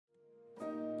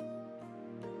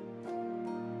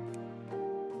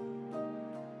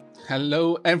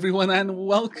Hello everyone and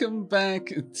welcome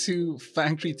back to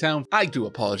Factory Town. I do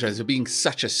apologize for being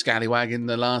such a scallywag in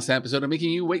the last episode and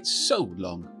making you wait so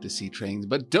long to see trains,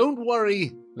 but don't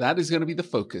worry, that is going to be the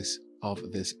focus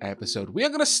of this episode. We are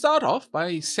going to start off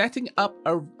by setting up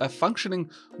a functioning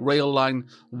rail line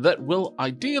that will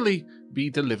ideally be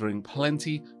delivering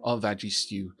plenty of veggie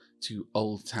stew to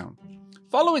Old Town.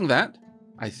 Following that,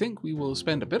 I think we will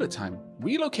spend a bit of time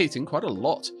relocating quite a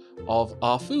lot of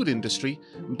our food industry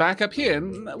back up here.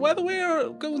 And whether we're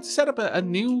going to set up a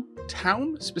new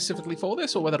town specifically for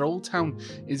this, or whether Old Town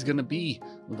is going to be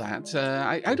that,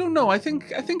 I don't know. I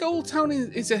think Old Town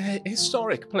is a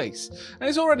historic place, and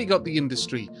it's already got the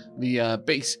industry, the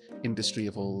base industry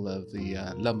of all of the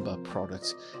lumber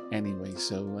products anyway.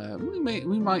 So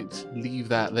we might leave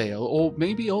that there, or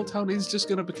maybe Old Town is just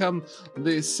going to become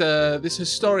this this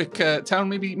historic town,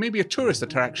 maybe a tourist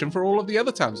attraction for all of the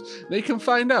other towns. They can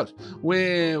find out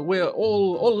where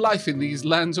all life in these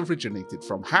lands originated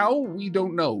from. How? We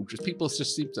don't know. Just people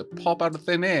just seem to pop out of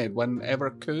thin air whenever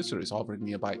a cursor is hovering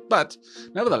nearby. But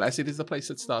nevertheless, it is the place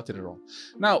that started it all.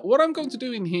 Now, what I'm going to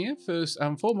do in here, first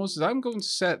and foremost, is I'm going to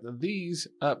set these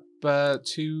up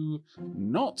to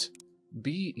not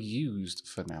be used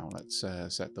for now. Let's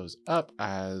set those up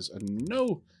as a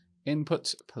no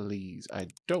input, please. I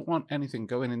don't want anything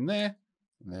going in there.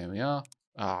 There we are.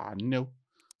 Ah, no.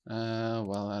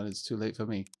 Well, that is too late for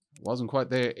me. Wasn't quite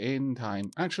there in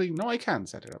time. Actually, no, I can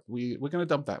set it up. We're going to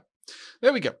dump that.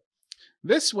 There we go.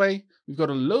 This way, we've got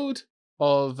a load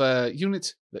of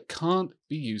units that can't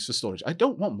be used for storage. I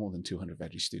don't want more than 200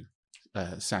 veggie stew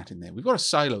sat in there. We've got a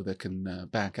silo that can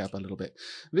back up a little bit.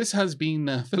 This has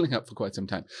been filling up for quite some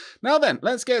time. Now then,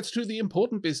 let's get to the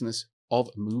important business of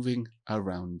moving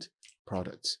around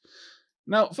products.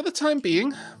 Now, for the time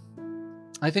being,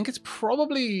 I think it's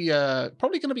probably going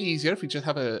to be easier if we just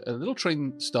have a little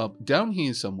train stop down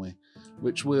here somewhere,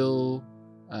 which will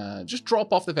just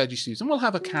drop off the veggie stews, and we'll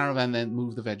have a caravan then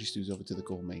move the veggie stews over to the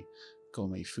gourmet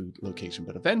food location.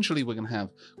 But eventually we're going to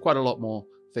have quite a lot more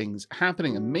things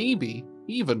happening, and maybe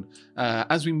even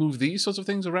as we move these sorts of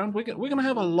things around, we're going to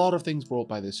have a lot of things brought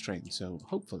by this train. So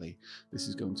hopefully this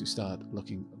is going to start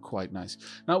looking quite nice.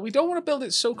 Now, we don't want to build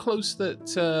it so close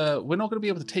that we're not going to be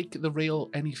able to take the rail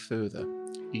any further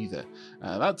either.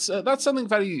 That's something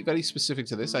very, very specific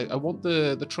to this. I want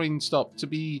the train stop to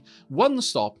be one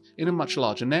stop in a much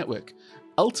larger network.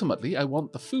 Ultimately, I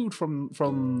want the food from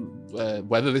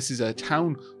whether this is a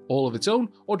town all of its own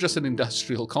or just an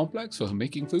industrial complex for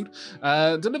making food,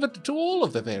 delivered to all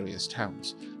of the various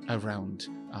towns around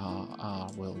our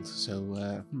world.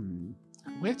 So,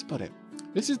 where to put it?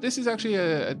 This is actually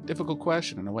a difficult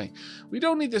question in a way. We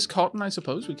don't need this cotton, I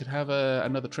suppose. We could have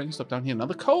another train stop down here. Now,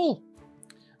 the coal.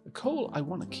 The coal I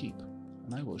want to keep,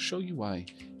 and I will show you why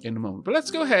in a moment. But let's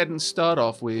go ahead and start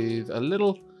off with a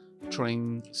little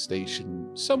train station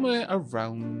somewhere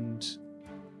around,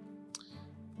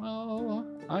 well,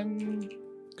 I'm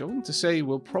going to say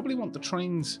we'll probably want the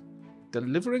trains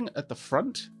delivering at the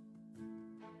front,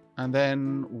 and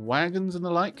then wagons and the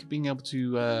like being able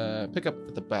to pick up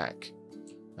at the back.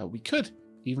 We could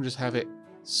even just have it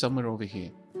somewhere over here.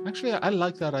 Actually, I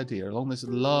like that idea, along this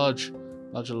large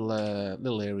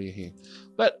little area here.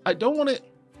 But I don't want it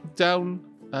down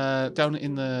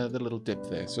in the little dip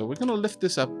there. So we're going to lift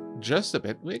this up just a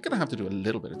bit. We're going to have to do a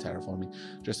little bit of terraforming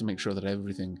just to make sure that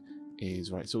everything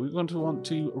is right. So we're going to want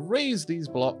to raise these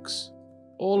blocks,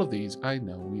 all of these. I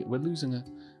know we're losing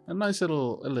a nice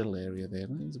little area there.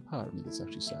 There's a part of me that's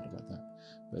actually sad about that.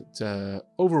 But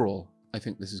overall, I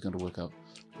think this is going to work out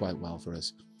quite well for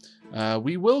us.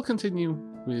 We will continue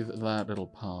with that little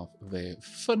path there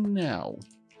for now.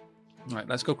 All right,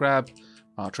 let's go grab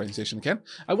our train station again.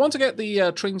 I want to get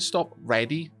the train stop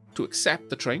ready to accept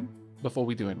the train before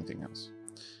we do anything else.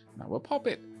 Now, we'll pop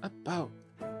it about...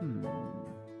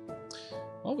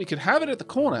 Well, we could have it at the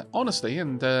corner, honestly,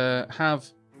 and have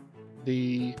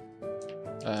the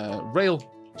rail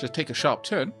just take a sharp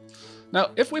turn.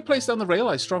 Now, if we place down the rail,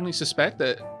 I strongly suspect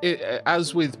that,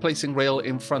 as with placing rail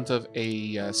in front of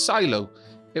a silo,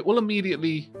 it will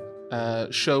immediately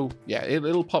show, yeah,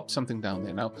 it'll pop something down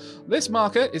there. Now, this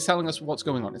marker is telling us what's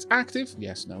going on. It's active.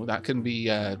 Yes, no, that can be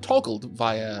toggled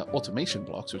via automation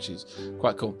blocks, which is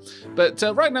quite cool. But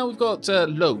right now we've got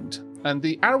load, and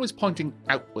the arrow is pointing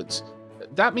outwards.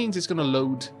 That means it's going to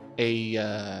load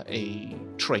a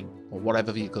train or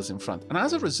whatever vehicle's in front. And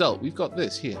as a result, we've got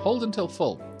this here, hold until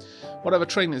full. Whatever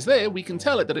train is there, we can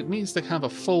tell it that it needs to have a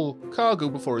full cargo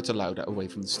before it's allowed away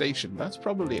from the station. That's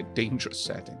probably a dangerous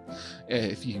setting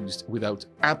if used without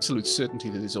absolute certainty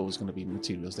that there's always going to be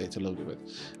materials there to load it with.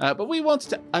 But we want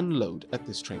to unload at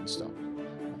this train stop.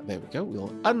 There we go.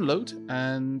 We'll unload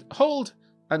and hold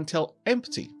until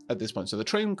empty at this point. So the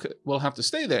train will have to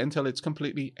stay there until it's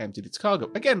completely emptied its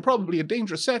cargo. Again, probably a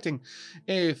dangerous setting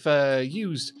if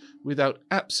used without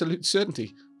absolute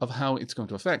certainty of how it's going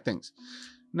to affect things.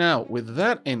 Now, with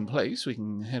that in place, we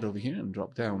can head over here and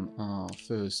drop down our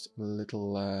first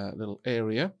little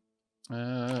area.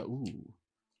 Ooh.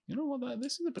 You know what?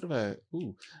 This is a bit of a...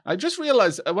 Ooh. I just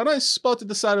realized when I spotted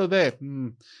the silo there.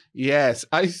 Yes,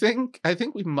 I think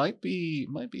we might be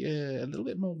a little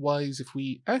bit more wise if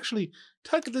we actually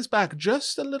tug this back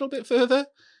just a little bit further,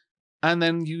 and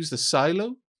then use the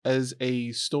silo as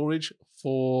a storage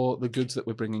for the goods that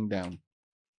we're bringing down.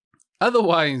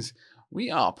 Otherwise, we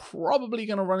are probably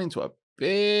going to run into a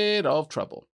bit of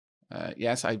trouble.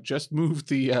 Yes, I just moved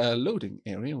the loading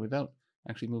area without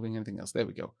actually moving anything else. There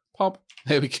we go. Pop.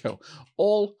 There we go.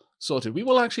 All sorted. We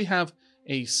will actually have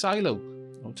a silo,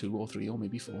 or 2 or 3 or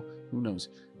maybe 4, who knows,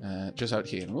 just out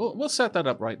here. And we'll set that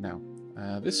up right now.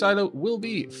 This silo will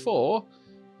be for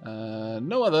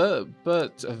no other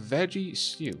but a veggie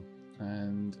stew.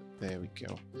 And there we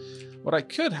go. What I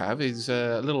could have is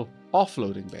a little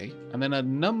offloading bay and then a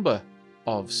number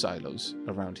of silos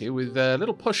around here with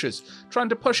little pushers trying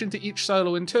to push into each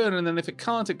silo in turn, and then if it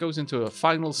can't, it goes into a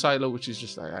final silo, which is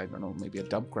just, I don't know, maybe a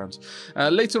dump grounds.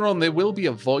 Later on, there will be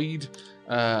a void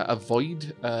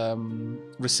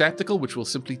receptacle, which will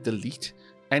simply delete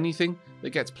anything that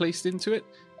gets placed into it.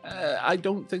 I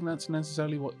don't think that's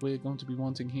necessarily what we're going to be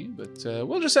wanting here, but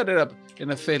we'll just set it up in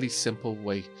a fairly simple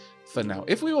way for now.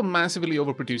 If we were massively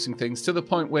overproducing things to the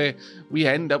point where we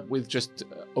end up with just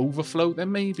overflow,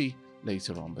 then maybe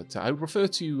later on, but I would prefer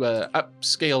to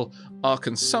upscale our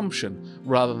consumption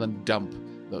rather than dump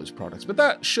those products. But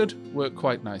that should work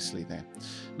quite nicely there.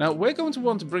 Now, we're going to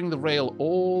want to bring the rail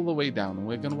all the way down, and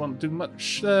we're going to want to do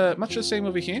much the same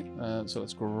over here. So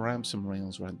let's grab some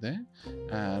rails right there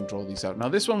and draw these out. Now,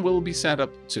 this one will be set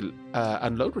up to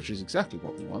unload, which is exactly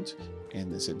what we want in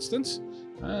this instance.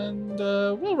 And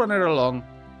we'll run it along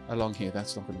here.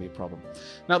 That's not going to be a problem.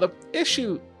 Now, the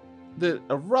issue that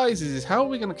arises is how are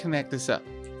we going to connect this up?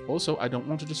 Also, I don't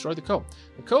want to destroy the coal.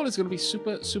 The coal is going to be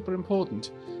super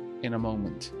important in a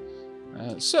moment.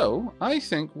 So I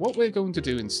think what we're going to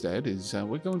do instead is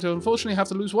we're going to unfortunately have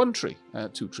to lose 1 tree,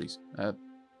 2 trees,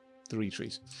 3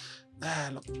 trees.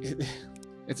 Look,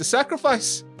 it's a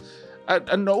sacrifice,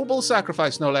 a noble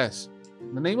sacrifice, no less.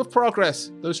 In the name of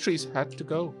progress, those trees had to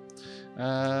go.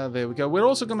 There we go. We're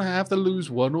also going to have to lose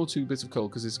 1 or 2 bits of coal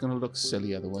because it's going to look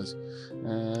silly otherwise.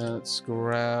 Let's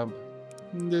grab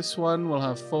this one. We'll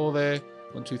have 4 there.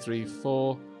 1, 2, 3,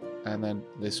 4. And then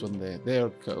this one there. There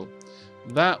we go.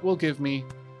 That will give me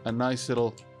a nice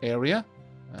little area.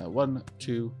 1,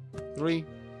 2, 3.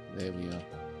 There we are.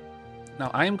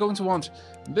 Now, I am going to want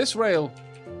this rail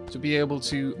to be able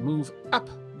to move up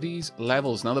these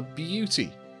levels. Now,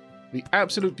 the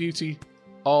absolute beauty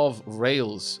of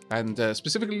rails, and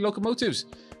specifically locomotives,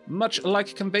 much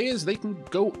like conveyors, they can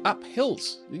go up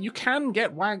hills. You can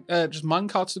get just mine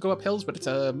carts to go up hills, but it's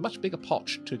a much bigger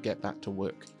potch to get that to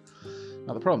work.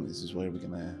 Now the problem is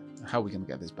how are we gonna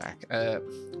get this back?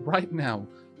 Right now,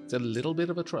 it's a little bit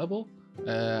of a trouble.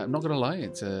 I'm not gonna lie,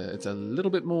 it's a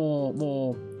little bit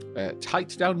more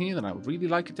tight down here than I would really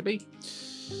like it to be.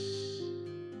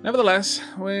 Nevertheless,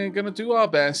 we're going to do our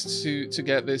best to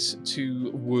get this to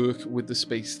work with the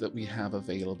space that we have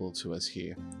available to us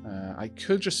here. I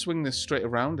could just swing this straight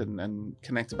around and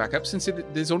connect it back up. Since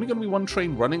there's only going to be 1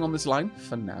 train running on this line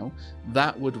for now,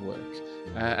 that would work.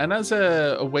 And as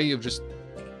a way of just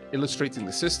illustrating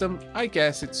the system, I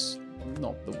guess it's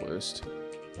not the worst.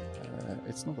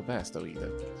 It's not the best, though,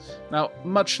 either. Now,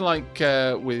 much like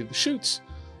with chutes,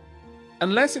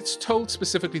 unless it's told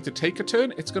specifically to take a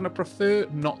turn, it's going to prefer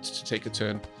not to take a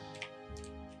turn.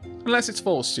 Unless it's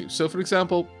forced to. So, for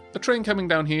example, a train coming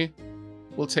down here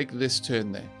will take this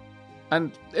turn there.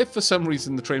 And if for some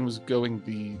reason the train was going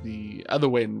the other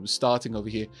way and was starting over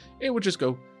here, it would just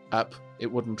go up.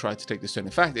 It wouldn't try to take this turn.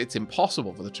 In fact, it's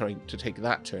impossible for the train to take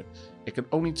that turn. It can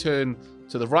only turn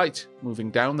to the right,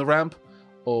 moving down the ramp,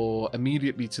 or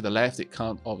immediately to the left. It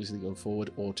can't obviously go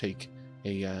forward or take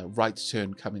a right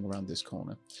turn coming around this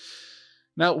corner.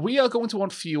 Now, we are going to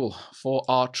want fuel for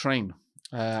our train.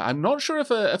 I'm not sure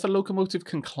if a locomotive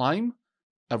can climb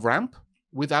a ramp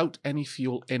without any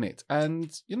fuel in it.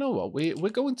 And you know what? We're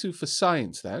going to, for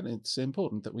science, then. It's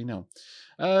important that we know.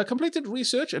 Completed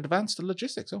research, advanced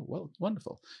logistics. Oh, well,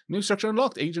 wonderful. New structure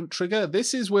unlocked, agent trigger.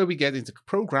 This is where we get into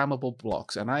programmable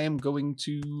blocks. And I am going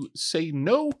to say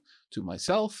no to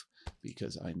myself,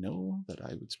 because I know that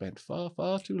I would spend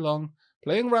far too long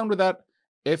playing around with that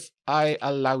if I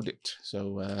allowed it.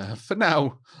 So for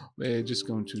now, we're just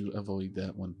going to avoid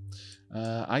that one.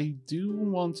 I do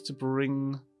want to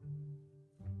bring...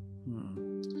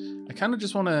 I kind of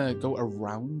just want to go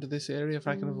around this area if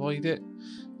I can avoid it.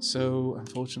 So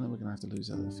unfortunately, we're going to have to lose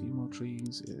a few more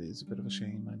trees. It is a bit of a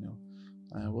shame, I know.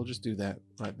 We'll just do that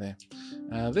right there.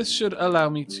 This should allow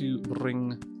me to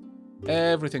bring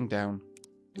everything down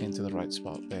into the right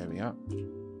spot. There we are.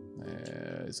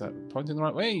 Is that pointing the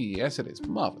right way? Yes, it is.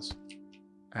 Marvelous.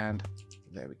 And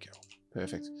there we go.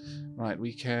 Perfect. Right,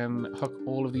 we can hook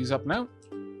all of these up now.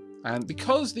 And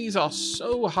because these are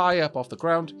so high up off the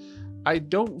ground, I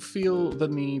don't feel the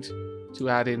need to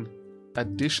add in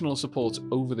additional supports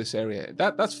over this area.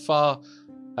 That's far,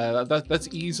 that's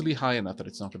easily high enough that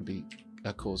it's not going to be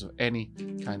a cause of any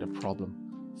kind of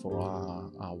problem for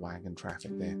our wagon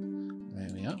traffic there. There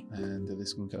we are. And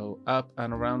this can go up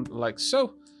and around like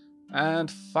so.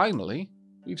 And finally,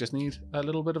 we just need a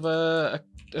little bit of a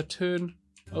turn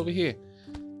over here.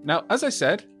 Now, as I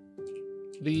said,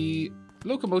 the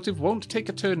locomotive won't take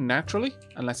a turn naturally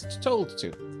unless it's told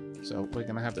to. So we're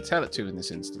going to have to tell it to in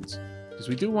this instance, because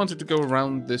we do want it to go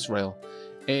around this rail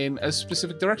in a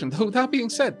specific direction. Though that being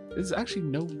said, there's actually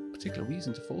no particular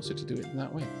reason to force it to do it in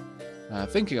that way.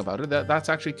 Thinking about it, that's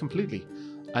actually completely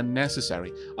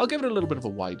unnecessary. I'll give it a little bit of a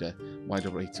wider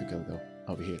rate to go though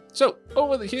over here. So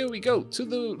here we go to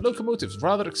the locomotives.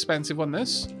 Rather expensive on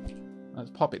this.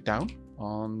 Let's pop it down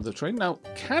on the train. Now,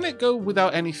 can it go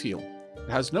without any fuel? It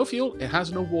has no fuel, it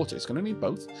has no water, it's going to need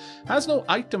both. It has no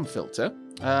item filter.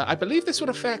 I believe this would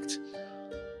affect...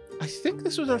 I think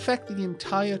this would affect the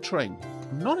entire train.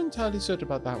 I'm not entirely certain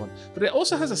about that one. But it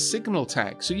also has a signal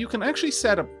tag, so you can actually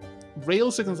set up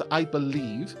rail signals, I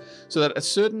believe, so that a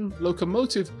certain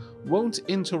locomotive won't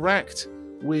interact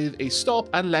with a stop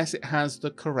unless it has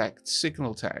the correct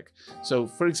signal tag. So,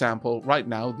 for example, right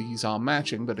now these are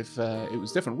matching, but if it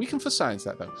was different, we can for science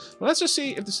that though. But let's just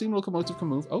see if the steam locomotive can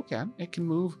move. Oh, it can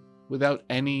move without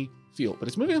any fuel, but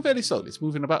it's moving fairly slowly. It's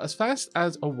moving about as fast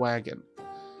as a wagon.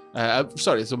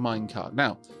 Sorry, it's a minecart.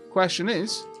 Now, question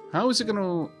is, how is it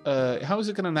going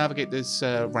to navigate this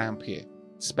ramp here?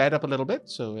 Sped up a little bit,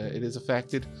 so it is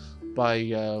affected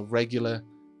by regular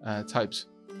types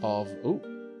of...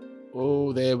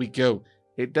 Oh, there we go.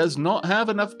 It does not have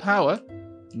enough power,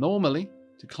 normally,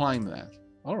 to climb that.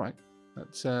 All right.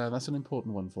 That's an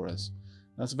important one for us.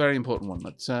 That's a very important one.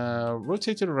 Let's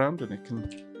rotate it around, and it can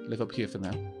live up here for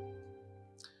now.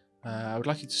 I would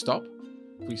like you to stop.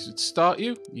 If we should start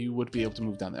you, you would be able to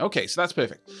move down there. Okay, so that's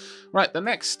perfect. Right, the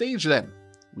next stage then.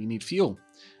 We need fuel.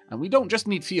 And we don't just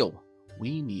need fuel.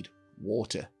 We need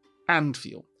water and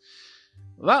fuel.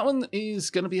 That one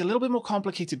is going to be a little bit more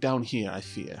complicated down here, I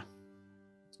fear.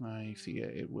 I fear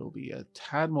it will be a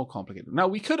tad more complicated. Now,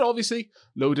 we could obviously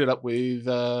load it up with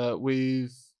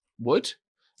wood.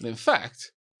 And in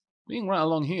fact, being right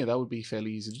along here, that would be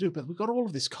fairly easy to do. But we've got all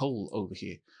of this coal over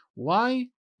here. Why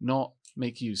not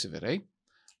make use of it, eh?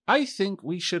 I think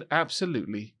we should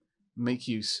absolutely make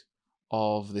use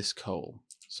of this coal.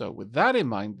 So with that in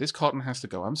mind, this cotton has to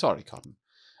go. I'm sorry, cotton.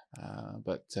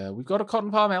 But we've got a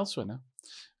cotton farm elsewhere now.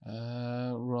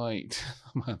 Right.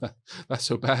 That's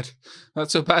so bad.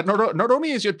 That's so bad. Not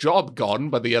only is your job gone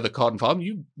by the other cotton farm,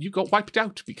 you got wiped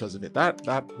out because of it.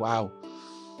 Wow.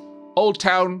 Old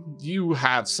Town, you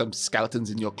have some skeletons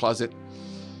in your closet.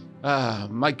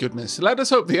 My goodness. Let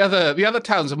us hope the other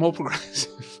towns are more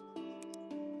progressive.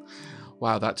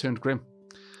 Wow, that turned grim.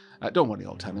 Don't worry,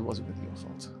 Old Town, it wasn't really your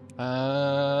fault.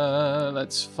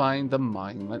 Let's find the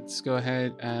mine. Let's go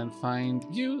ahead and find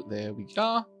you. There we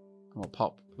are. And we'll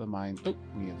pop the mine. Oh,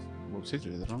 we have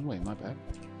rotated it the wrong way, my bad.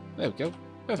 There we go.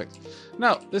 Perfect.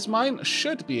 Now, this mine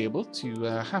should be able to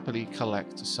happily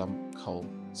collect some coal.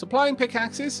 Supplying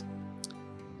pickaxes?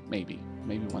 Maybe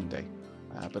one day.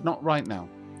 But not right now.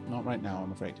 Not right now,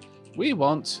 I'm afraid. We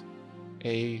want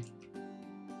a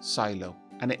silo.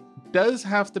 And it does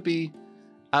have to be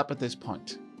up at this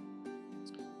point.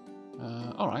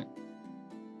 Alright.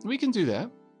 We can do that.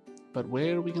 But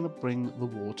where are we going to bring the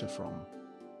water from?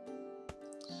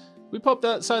 We pop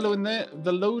that silo in there.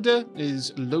 The loader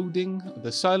is loading.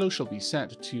 The silo shall be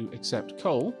set to accept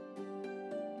coal.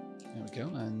 There we go.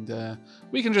 And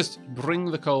we can just bring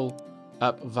the coal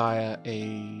up via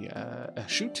a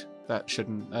chute. That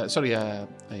shouldn't... a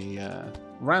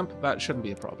ramp. That shouldn't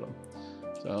be a problem.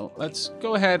 So let's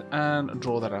go ahead and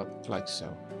draw that out like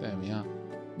so. There we are.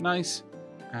 Nice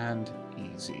and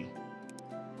easy.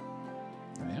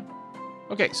 There we are.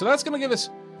 Okay, so that's going to give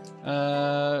us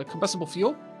combustible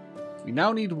fuel. We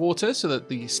now need water so that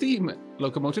the steam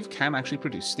locomotive can actually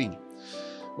produce steam.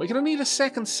 We're going to need a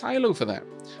second silo for that.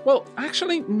 Well,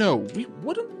 actually, no. We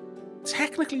wouldn't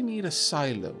technically need a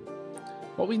silo.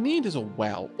 What we need is a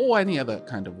well, or any other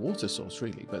kind of water source,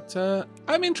 really. But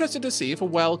I'm interested to see if a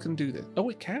well can do this. Oh,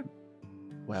 it can.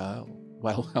 Well,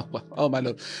 oh my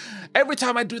lord. Every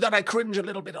time I do that, I cringe a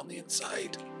little bit on the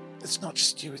inside. It's not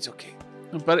just you, it's okay.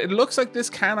 But it looks like this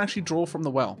can actually draw from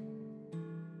the well.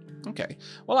 Okay.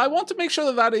 Well, I want to make sure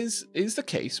that that is the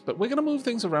case, but we're going to move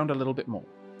things around a little bit more.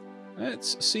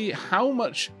 Let's see how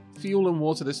much fuel and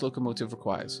water this locomotive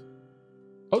requires.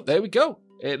 Oh, there we go.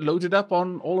 It loaded up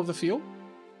on all of the fuel.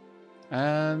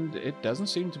 And it doesn't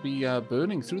seem to be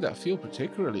burning through that fuel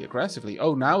particularly aggressively.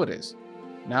 Oh, now it is.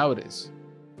 Now it is.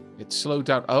 It slowed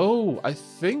down. Oh, I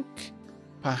think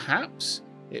perhaps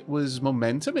it was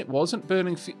momentum. It wasn't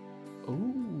burning fuel.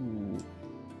 Oh.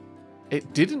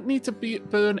 It didn't need to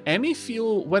burn any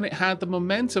fuel when it had the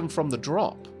momentum from the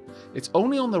drop. It's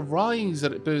only on the rise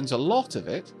that it burns a lot of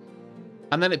it.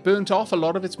 And then it burnt off a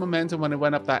lot of its momentum when it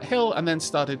went up that hill and then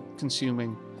started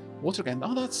consuming water again.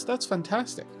 Oh, that's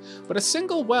fantastic. But a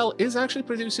single well is actually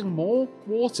producing more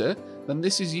water than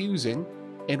this is using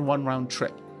in one round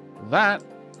trip. That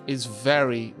is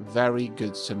very, very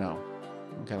good to know.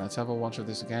 Okay, let's have a watch of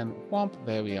this again. Whomp,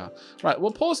 there we are. Right,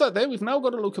 we'll pause that there. We've now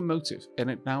got a locomotive and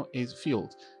it now is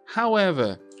fueled.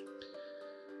 However,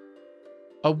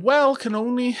 a well can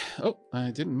only... Oh, I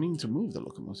didn't mean to move the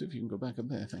locomotive. You can go back up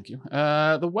there, thank you.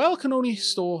 The well can only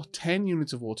store 10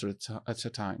 units of water at a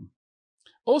time.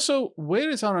 Also, where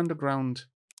is our underground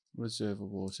reserve of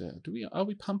water? Are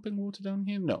we pumping water down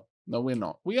here? No, we're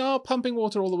not. We are pumping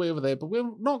water all the way over there, but we've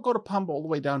not got to pump all the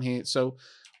way down here, so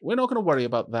we're not going to worry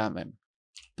about that then.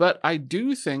 But I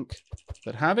do think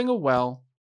that having a well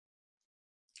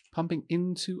pumping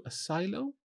into a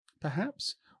silo,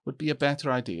 perhaps, would be a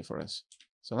better idea for us.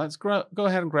 So let's go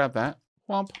ahead and grab that.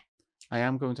 Whomp. I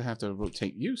am going to have to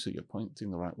rotate you so you're pointing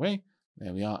the right way.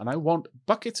 There we are. And I want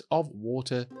buckets of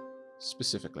water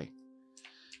specifically.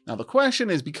 Now the question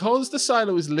is, because the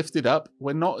silo is lifted up,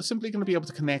 we're not simply going to be able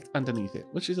to connect underneath it,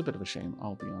 which is a bit of a shame,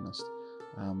 I'll be honest.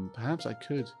 Perhaps I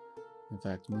could, in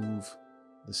fact, move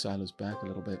the silos back a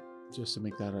little bit just to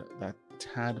make that that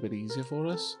tad bit easier for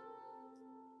us.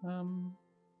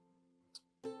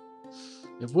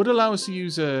 It would allow us to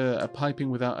use a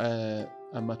piping without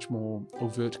a much more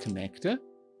overt connector,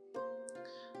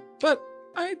 but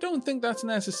I don't think that's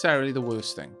necessarily the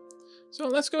worst thing. So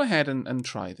let's go ahead and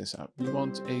try this out. We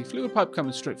want a fluid pipe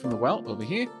coming straight from the well over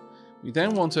here. We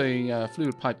then want a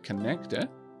fluid pipe connector.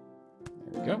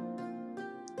 There we go.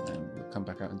 And we'll come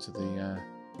back out into the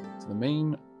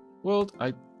main world.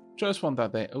 I just want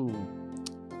that there. Oh,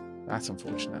 that's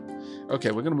unfortunate.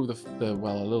 Okay, we're going to move the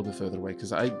well a little bit further away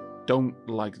because I don't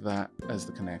like that as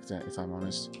the connector, if I'm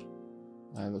honest.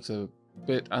 It looks a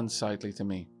bit unsightly to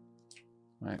me.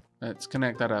 Right, let's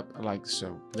connect that up like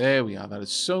so. There we are. That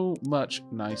is so much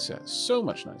nicer. So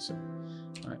much nicer.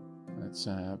 Right, let's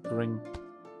bring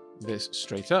this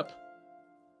straight up.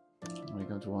 We're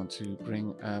going to want to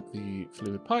bring up the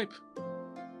fluid pipe.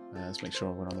 Let's make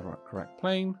sure we're on the correct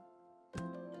plane.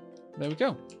 There we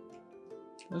go.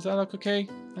 Does that look okay?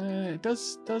 It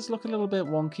does look a little bit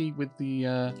wonky with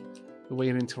the way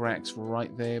it interacts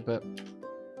right there, but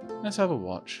let's have a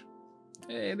watch.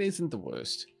 It isn't the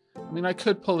worst. I mean, I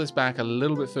could pull this back a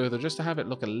little bit further just to have it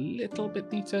look a little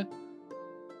bit neater.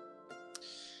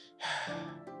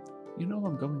 You know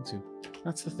I'm going to.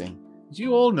 That's the thing.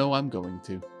 You all know I'm going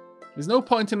to. There's no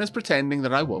point in us pretending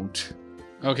that I won't.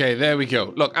 Okay, there we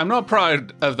go. Look, I'm not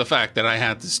proud of the fact that I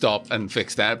had to stop and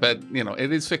fix that, but, you know,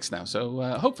 it is fixed now, so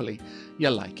hopefully you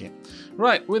like it.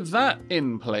 Right, with that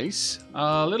in place,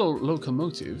 our little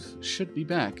locomotive should be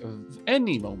back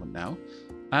any moment now,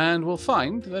 and we'll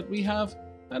find that we have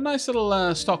a nice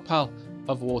little stockpile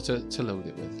of water to load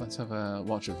it with. Let's have a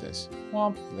watch of this.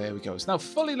 Whomp, there we go. It's now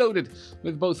fully loaded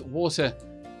with both water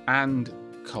and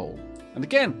coal. And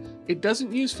again, it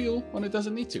doesn't use fuel when it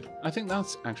doesn't need to. I think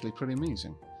that's actually pretty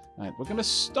amazing. Right, we're going to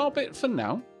stop it for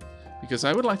now because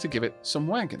I would like to give it some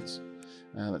wagons.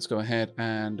 Let's go ahead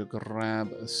and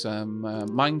grab some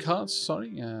mine carts. Sorry,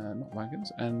 not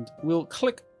wagons. And we'll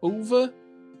click over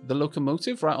the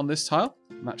locomotive right on this tile.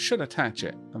 And that should attach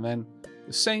it. And then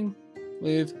the same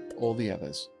with all the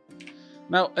others.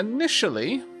 Now,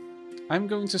 initially, I'm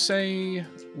going to say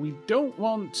we don't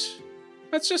want...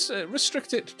 Let's just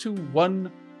restrict it to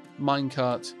one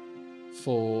minecart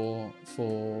for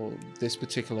this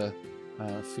particular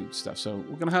food stuff. So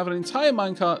we're going to have an entire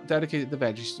minecart dedicated to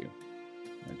veggie stew.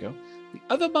 There we go. The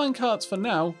other minecarts for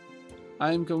now,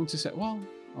 I'm going to set... Well,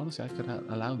 honestly, I could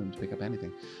allow them to pick up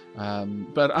anything.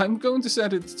 But I'm going to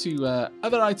set it to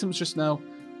other items just now,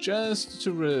 just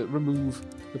to remove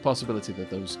the possibility that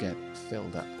those get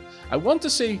filled up. I want to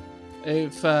see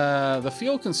if the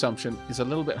fuel consumption is a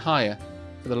little bit higher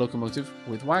for the locomotive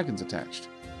with wagons attached.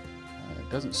 It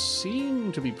doesn't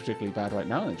seem to be particularly bad right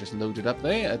now. It just loaded up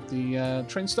there at the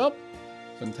train stop.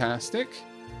 Fantastic.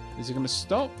 Is it going to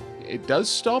stop? It does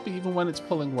stop even when it's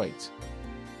pulling weight.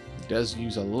 It does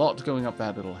use a lot going up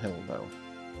that little hill though.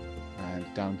 And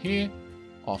down here,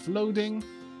 offloading.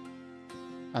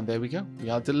 And there we go. We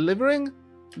are delivering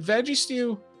veggie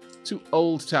stew to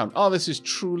Old Town. Oh, this is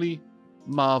truly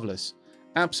marvelous.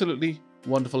 Absolutely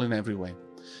wonderful in every way.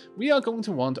 We are going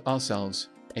to want ourselves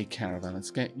a caravan.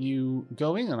 Let's get you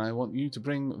going, and I want you to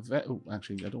bring... Oh,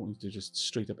 actually, I don't want you to just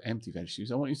straight up empty veggie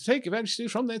stews. I want you to take your veggie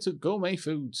stews from there to Gourmet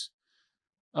Foods.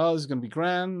 Oh, this is going to be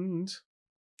grand.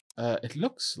 It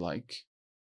looks like...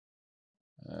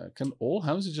 can all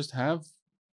houses just have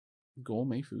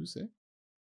Gourmet Foods there?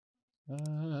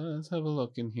 Let's have a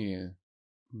look in here.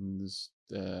 There's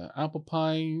apple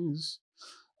pies.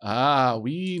 Ah,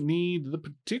 we need the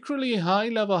particularly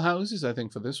high-level houses, I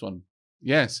think, for this one.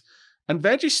 Yes. And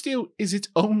veggie stew is its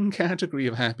own category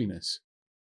of happiness.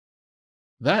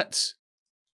 That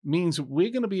means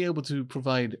we're going to be able to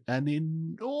provide an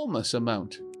enormous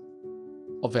amount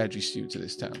of veggie stew to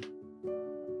this town.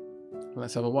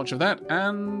 Let's have a watch of that.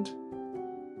 And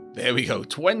there we go.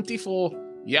 24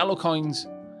 yellow coins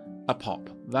a pop.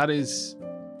 That is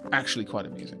actually quite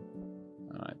amusing.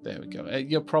 All right, there we go.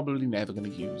 You're probably never going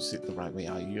to use it the right way,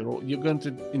 are you? You're going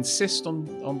to insist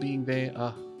on being there.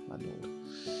 Ah, my lord.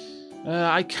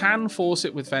 I can force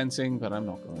it with fencing, but I'm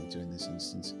not going to in this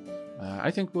instance.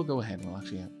 I think we'll go ahead and we'll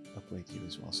actually upgrade you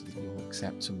as well so that you'll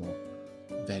accept some more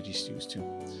veggie stews too.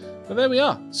 But there we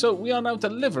are. So we are now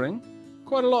delivering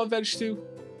quite a lot of veggie stew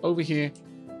over here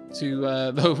to,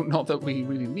 though not that we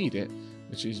really need it,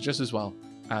 which is just as well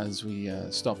as we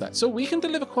stop that. So we can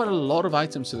deliver quite a lot of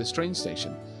items to this train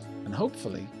station and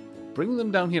hopefully bring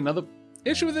them down here. Now the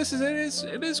issue with this is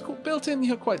it is built in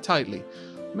here quite tightly.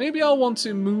 Maybe I'll want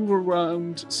to move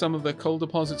around some of the coal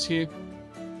deposits here.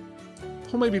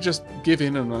 Or maybe just give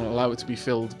in and allow it to be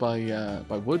filled by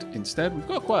wood instead. We've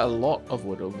got quite a lot of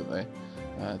wood over there,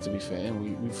 to be fair.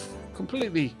 And we've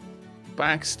completely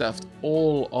backstuffed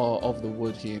all of the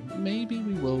wood here. Maybe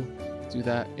we will do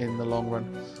that in the long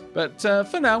run. But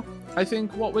for now, I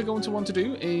think what we're going to want to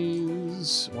do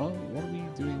is... Well, what are we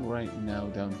doing right now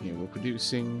down here? We're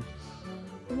producing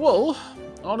wool.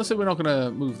 Honestly, we're not going to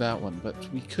move that one, but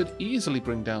we could easily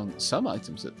bring down some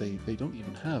items that they don't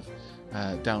even have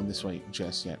down this way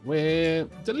just yet. We're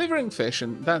delivering fish,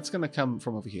 and that's going to come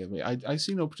from over here. I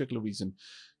see no particular reason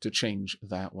to change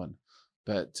that one,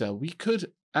 but we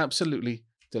could absolutely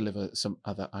deliver some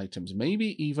other items,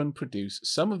 maybe even produce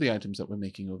some of the items that we're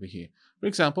making over here. For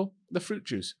example, the fruit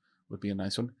juice would be a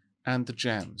nice one, and the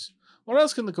jams. What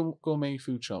else can the gourmet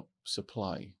food shop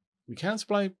supply? We can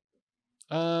supply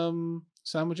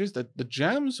sandwiches. The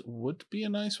jams would be a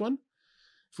nice one.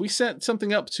 If we set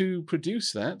something up to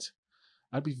produce that,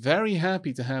 I'd be very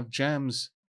happy to have jams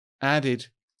added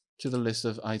to the list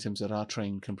of items that our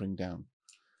train can bring down.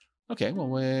 Okay,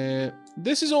 well,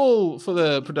 this is all for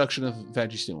the production of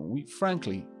veggie stew. We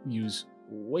frankly use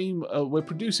we're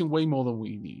producing way more than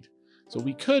we need. So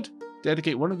we could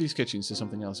dedicate one of these kitchens to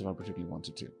something else if I particularly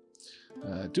wanted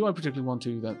to. Do I particularly want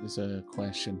to? That is a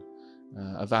question.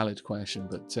 A valid question,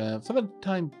 but for the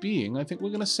time being, I think we're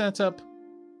going to set up,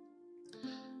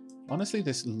 honestly,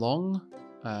 this long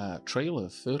trail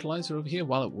of fertilizer over here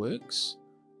while it works.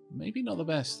 Maybe not the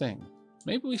best thing.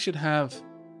 Maybe we should have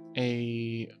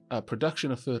a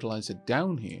production of fertilizer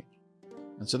down here.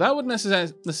 And so that would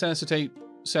necessitate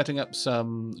setting up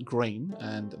some grain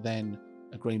and then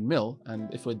a grain mill.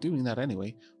 And if we're doing that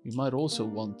anyway, we might also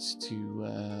want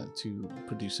to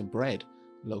produce some bread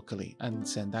locally and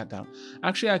send that down.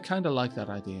 Actually, I kind of like that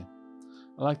idea.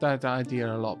 I like that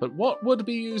idea a lot. But what would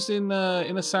be used in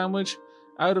a sandwich?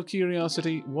 Out of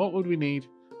curiosity, what would we need?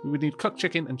 We would need cooked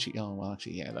chicken and cheese. Oh, well,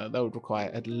 actually, yeah, that would require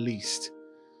at least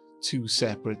two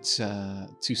separate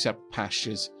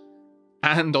pastures,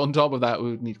 and on top of that, we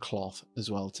would need cloth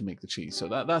as well to make the cheese. So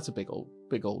that's a big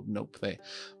old nope there.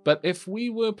 But if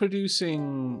we were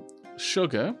producing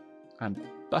sugar and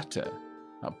butter,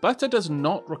 now butter does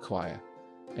not require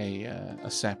a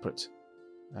separate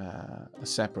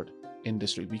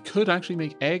industry. We could actually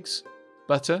make eggs,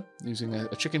 butter, using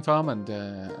a chicken farm and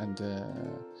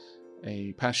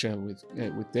a pasture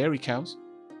with dairy cows.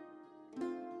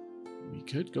 We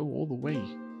could go all the way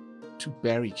to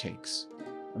berry cakes,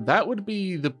 and that would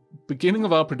be the beginning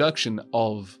of our production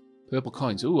of purple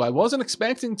coins. Ooh, I wasn't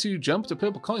expecting to jump to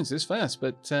purple coins this fast,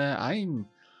 but I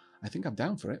think I'm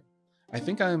down for it. I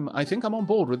think I'm on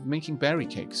board with making berry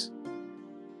cakes.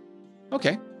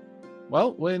 Okay,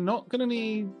 well, we're not going to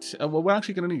need... well, we're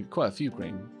actually going to need quite a few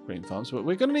grain farms, but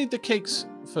we're going to need the cakes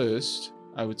first,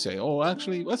 I would say. Or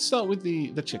actually, let's start with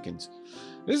the chickens.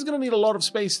 This is going to need a lot of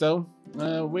space, though.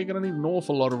 We're going to need an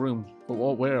awful lot of room for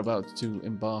what we're about to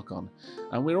embark on.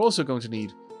 And we're also going to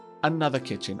need another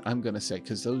kitchen, I'm going to say,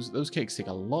 because those cakes take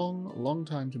a long, long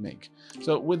time to make.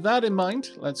 So with that in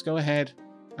mind, let's go ahead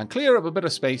and clear up a bit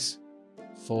of space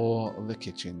for the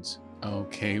kitchens.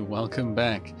 Okay, welcome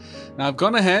back. Now I've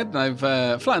gone ahead and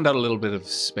I've flattened out a little bit of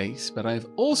space, but I've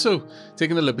also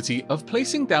taken the liberty of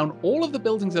placing down all of the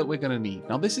buildings that we're going to need.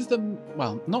 Now this is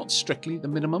well, not strictly the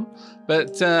minimum,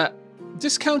 but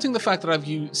discounting the fact that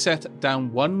I've set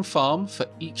down one farm for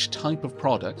each type of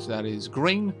product, that is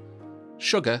grain,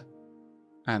 sugar,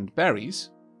 and berries,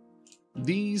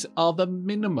 these are the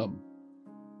minimum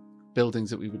buildings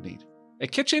that we would need. A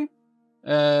kitchen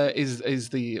is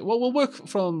the... well, we'll work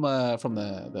from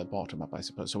the bottom up, I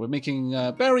suppose. So we're making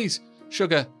berries,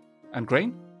 sugar, and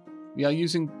grain. We are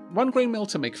using 1 grain mill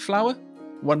to make flour,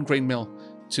 1 grain mill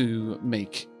to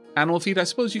make animal feed. I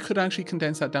suppose you could actually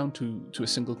condense that down to a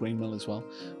single grain mill as well.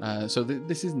 So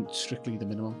this isn't strictly the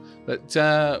minimum.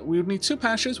 But we would need 2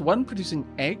 pastures, 1 producing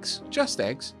eggs, just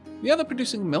eggs, the other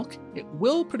producing milk. It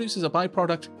will produce as a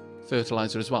byproduct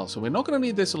fertilizer as well. So we're not going to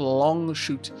need this long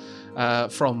chute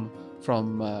from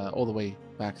all the way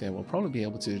back there. We'll probably be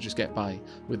able to just get by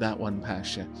with that 1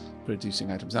 pasture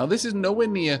producing items. Now, this is nowhere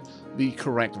near the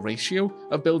correct ratio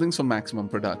of buildings for maximum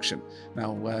production.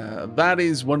 Now, that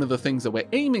is one of the things that we're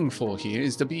aiming for here,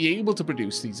 is to be able to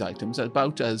produce these items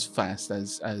about as fast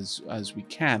as we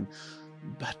can.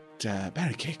 But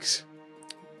berry cakes,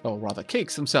 or rather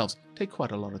cakes themselves, take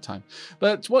quite a lot of time.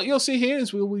 But what you'll see here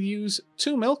is we will use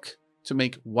 2 milk to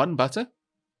make 1 butter.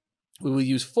 We will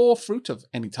use 4 fruit of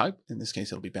any type, in this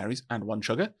case it'll be berries, and 1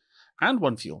 sugar, and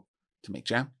 1 fuel to make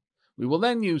jam. We will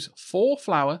then use 4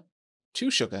 flour,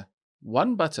 2 sugar,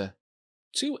 1 butter,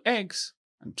 2 eggs,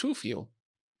 and 2 fuel,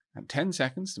 and 10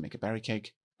 seconds to make a berry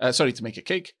cake. To make a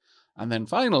cake. And then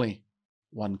finally,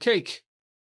 1 cake,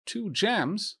 2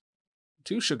 jams,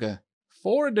 2 sugar,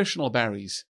 4 additional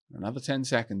berries, and another 10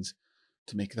 seconds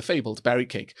to make the fabled berry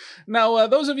cake. Now,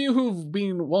 those of you who've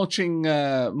been watching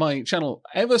my channel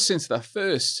ever since the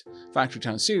first Factory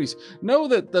Town series know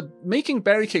that the making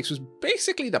berry cakes was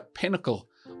basically the pinnacle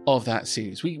of that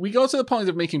series. We got to the point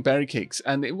of making berry cakes,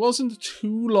 and it wasn't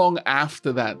too long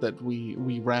after that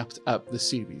we wrapped up the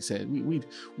series.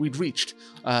 We'd reached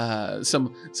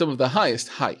some of the highest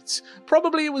heights.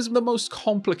 Probably it was the most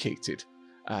complicated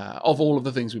of all of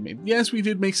the things we made. Yes, we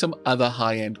did make some other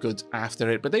high-end goods after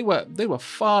it, but they were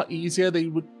far easier. They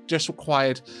would just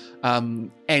required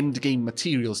end game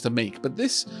materials to make. But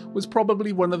this was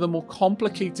probably one of the more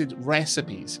complicated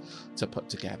recipes to put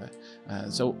together.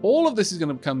 So all of this is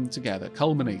going to come together,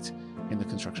 culminate in the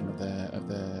construction of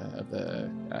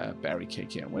the berry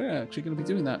cake here. We're actually going to be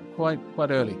doing that quite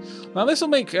early. Now this will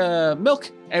make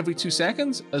milk every 2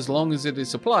 seconds, as long as it is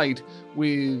supplied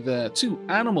with 2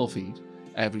 animal feed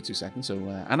every 2 seconds. So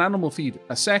an animal feed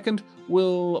a second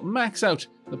will max out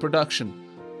the production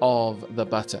of the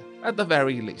butter at the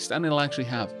very least, and it'll actually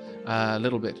have a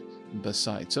little bit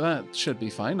besides. So that should be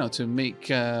fine. Now to make,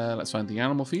 let's find the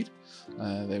animal feed.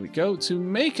 There we go. To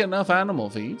make enough animal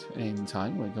feed in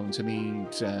time, we're going to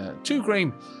need 2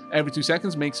 grain every 2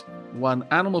 seconds makes 1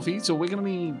 animal feed. So we're going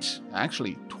to need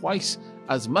actually twice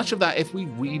as much of that if we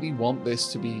really want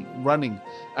this to be running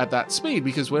at that speed,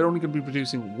 because we're only going to be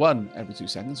producing 1 every 2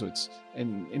 seconds, so it's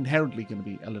inherently going to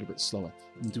be a little bit slower.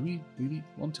 And do we really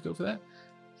want to go for that?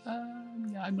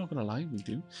 Yeah, I'm not going to lie, we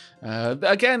do.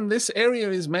 Again, this area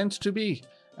is meant to be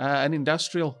an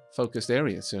industrial-focused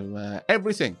area, so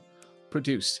everything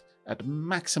produced at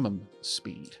maximum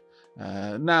speed.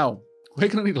 Now, we're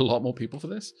going to need a lot more people for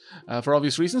this, for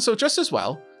obvious reasons, so just as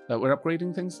well that we're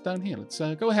upgrading things down here. Let's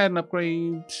go ahead and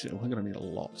upgrade. We're going to need a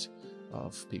lot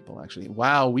of people, actually.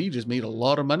 Wow, we just made a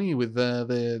lot of money with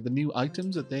the new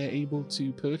items that they're able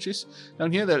to purchase.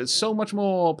 Down here, there's so much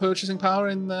more purchasing power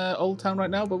in Old Town right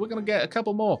now, but we're going to get a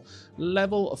couple more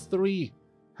level 3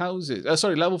 houses.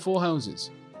 Sorry, level 4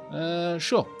 houses.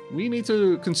 Sure, we need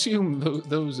to consume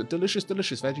those delicious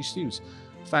veggie stews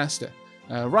faster.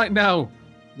 Right now,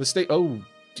 the state... Oh,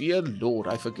 dear Lord,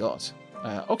 I forgot.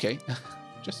 Okay.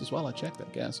 Just as well I checked,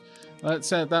 I guess. Let's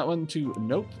set that one to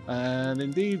nope. And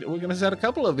indeed, we're going to set a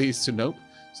couple of these to nope,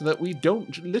 so that we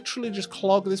don't literally just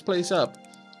clog this place up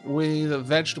with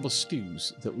vegetable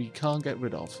stews that we can't get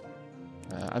rid of.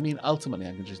 I mean, ultimately,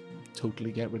 I can just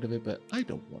totally get rid of it, but I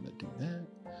don't want to do that.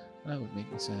 That would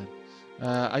make me sad.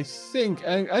 I think,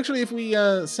 actually, if we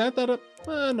set that up,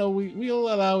 no,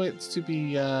 we'll allow it to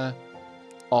be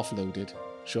offloaded.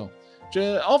 Sure.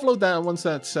 offload that, and once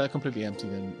that's completely empty,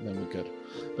 then we're good.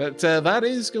 But that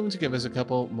is going to give us a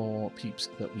couple more peeps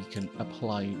that we can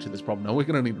apply to this problem. Now, we're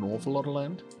going to need an awful lot of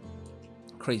land.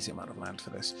 Crazy amount of land for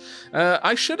this.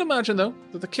 I should imagine, though,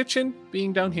 that the kitchen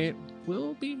being down here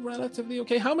will be relatively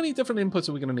okay. How many different inputs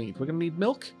are we going to need? We're going to need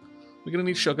milk. We're going to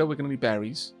need sugar. We're going to need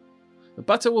berries. The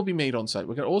butter will be made on site.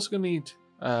 We're also going to need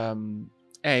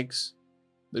eggs.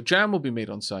 The jam will be made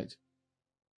on site.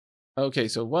 Okay,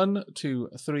 so 1,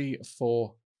 2, 3,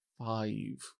 4,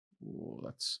 5. Ooh,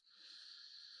 that's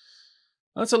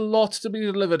a lot to be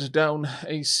delivered down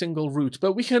a single route,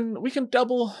 but we can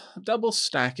double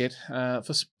stack it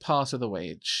for part of the way.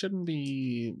 It shouldn't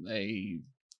be a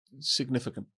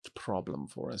significant problem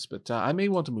for us, but I may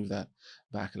want to move that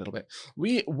back a little bit.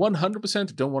 We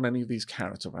 100% don't want any of these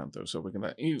carrots around, though, so we're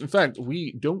gonna. In fact,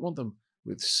 we don't want them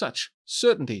with such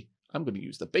certainty. I'm going to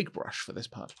use the big brush for this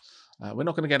part. We're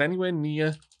not going to get anywhere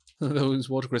near those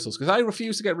water crystals, because I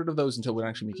refuse to get rid of those until we're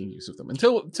actually making use of them.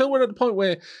 Until we're at the point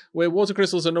where water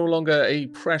crystals are no longer a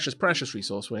precious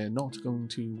resource, we're not going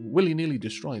to willy-nilly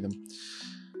destroy them.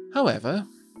 However,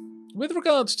 with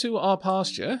regards to our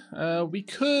pasture, we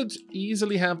could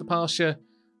easily have the pasture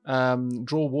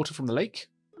draw water from the lake.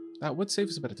 That would save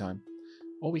us a bit of time.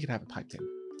 Or we could have it piped in.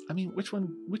 I mean, which one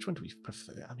do we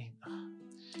prefer? I mean,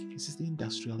 this is the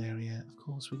industrial area. Of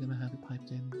course, we're going to have it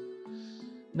piped in.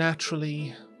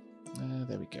 Naturally.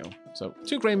 There we go. So,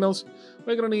 2 grain mills.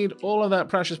 We're going to need all of that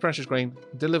precious grain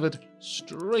delivered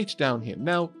straight down here.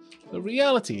 Now, the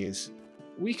reality is,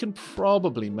 we can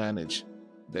probably manage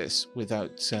this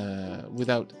without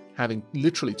having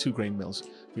literally 2 grain mills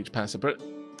for each passer. But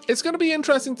it's going to be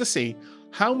interesting to see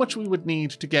how much we would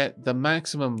need to get the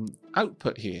maximum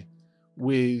output here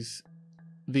without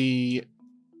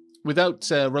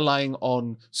relying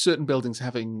on certain buildings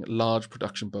having large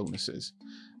production bonuses.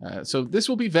 So this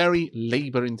will be very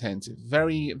labor-intensive,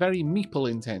 very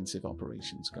meeple-intensive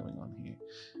operations going on here.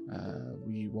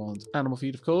 We want animal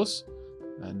feed, of course.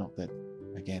 Not that,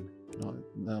 again,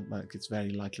 not like it's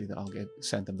very likely that I'll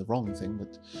send them the wrong thing,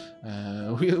 but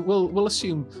we'll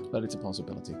assume that it's a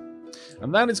possibility.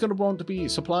 And that is going to want to be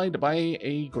supplied by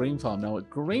a grain farm. Now, a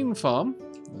grain farm,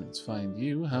 let's find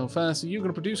you. How fast are you going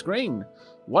to produce grain?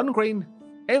 1 grain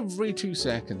every 2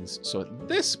 seconds. So at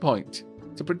this point,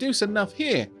 to produce enough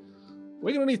here,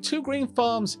 we're going to need 2 grain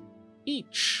farms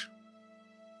each.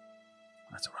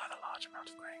 That's a rather large amount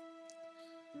of grain.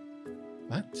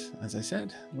 But, as I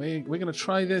said, we're going to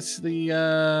try this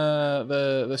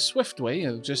the swift way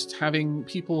of just having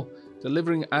people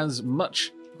delivering as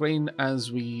much grain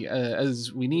as we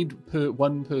need per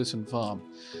 1 person farm.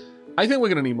 I think we're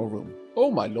going to need more room. Oh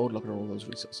my lord, look at all those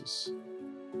resources.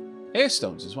 Air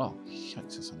stones as well.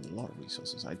 Yikes, that's a lot of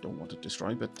resources I don't want to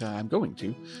destroy, but I'm going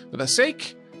to, for the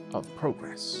sake of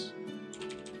progress.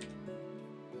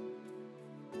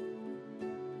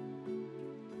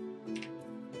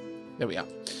 There we are.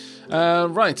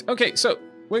 Right, okay, so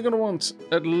we're going to want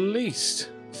at least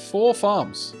 4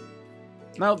 farms.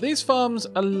 Now, these farms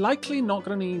are likely not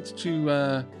going to need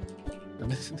to...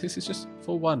 this is just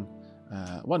for one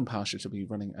pasture to be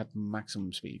running at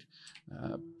maximum speed.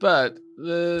 But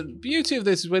the beauty of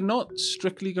this is we're not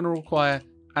strictly going to require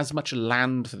as much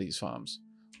land for these farms.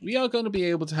 We are going to be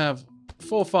able to have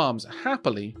 4 farms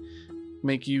happily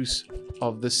make use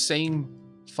of the same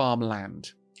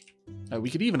farmland. We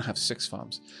could even have 6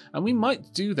 farms. And we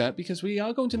might do that because we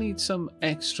are going to need some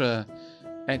extra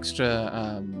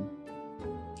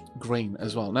grain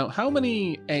as well. Now, how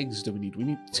many eggs do we need? We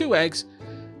need 2 eggs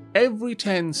every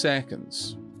 10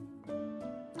 seconds.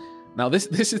 Now, this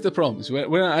is the problem.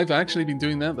 Where I've actually been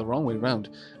doing that the wrong way around.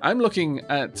 I'm looking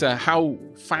at how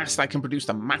fast I can produce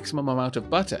the maximum amount of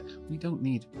butter. We don't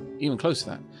need even close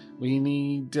to that. We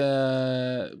need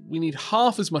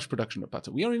half as much production of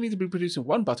butter. We only need to be producing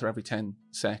 1 butter every 10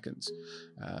 seconds.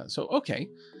 So, okay.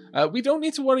 We don't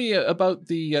need to worry about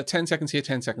the 10 seconds here,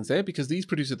 10 seconds there, because these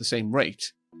produce at the same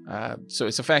rate. So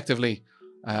it's effectively...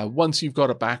 once you've got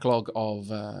a backlog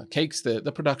of cakes,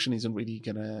 the production isn't really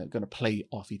gonna play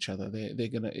off each other.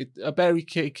 A berry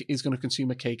cake is gonna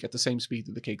consume a cake at the same speed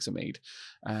that the cakes are made,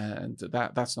 and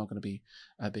that's not gonna be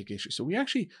a big issue. So we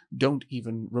actually don't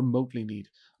even remotely need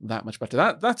that much butter.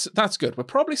 That's good. We're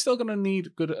probably still gonna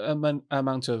need good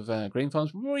amount of grain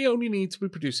farms, but we only need to be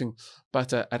producing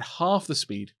butter at half the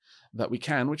speed that we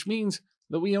can, which means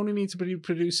that we only need to be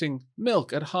producing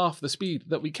milk at half the speed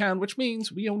that we can, which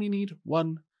means we only need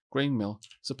 1 grain mill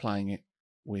supplying it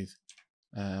with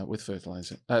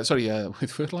fertilizer.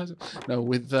 With fertilizer? No,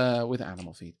 with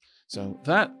animal feed. So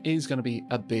that is going to be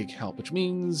a big help, which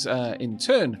means in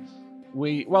turn,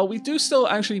 we do still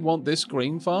actually want this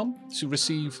grain farm to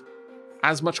receive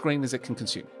as much grain as it can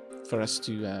consume for us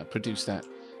to produce that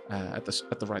at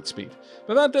the right speed.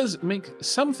 But that does make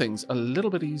some things a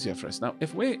little bit easier for us. Now,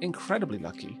 if we're incredibly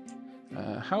lucky,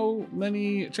 how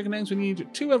many chicken eggs we need?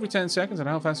 2 every 10 seconds. And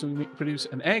how fast do we produce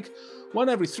an egg? 1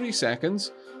 every 3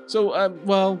 seconds. So,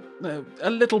 a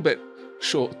little bit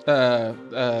short,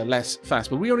 less fast.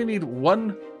 But we only need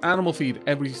 1 animal feed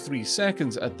every 3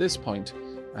 seconds at this point.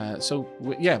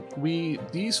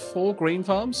 These 4 grain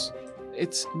farms,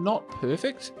 it's not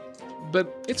perfect,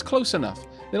 but it's close enough.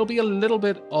 There'll be a little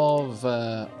bit of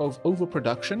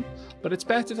overproduction, but it's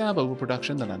better to have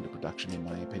overproduction than underproduction, in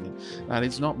my opinion. And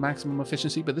it's not maximum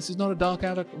efficiency, but this is not a dark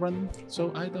Aavak run,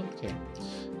 so I don't care.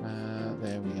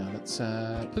 There we are. Let's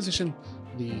position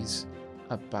these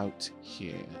about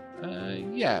here.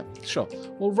 Yeah, sure.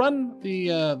 We'll run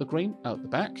the grain out the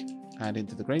back and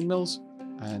into the grain mills,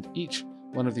 and each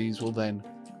one of these will then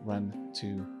run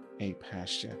to a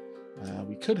pasture.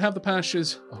 We could have the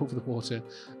pastures over the water.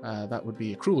 That would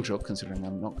be a cruel joke, considering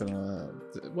I'm not going to...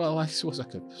 Well, I suppose I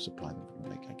could supply them from the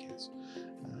lake, I guess.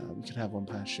 We could have 1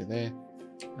 pasture there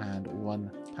and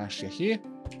 1 pasture here.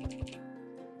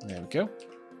 There we go.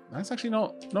 That's actually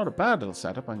not a bad little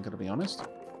setup, I'm going to be honest.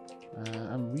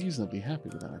 I'm reasonably happy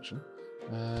with that, actually.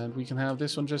 And we can have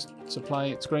this one just supply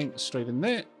its grain straight in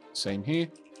there. Same here.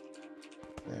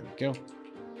 There we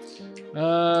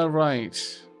go. Right.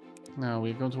 Now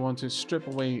we're going to want to strip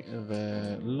away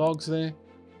the logs there.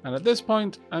 And at this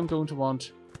point, I'm going to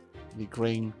want the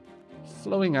grain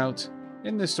flowing out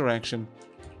in this direction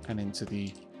and into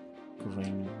the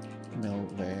grain mill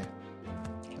there.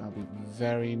 That'll be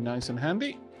very nice and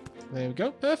handy. There we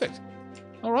go. Perfect.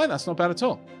 All right, that's not bad at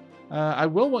all. I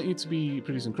will want you to be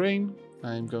producing grain.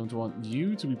 I'm going to want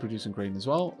you to be producing grain as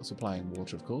well, supplying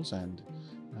water, of course, and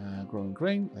growing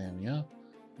grain. There we are.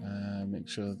 Make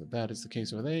sure that that is the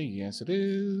case over there. Yes, it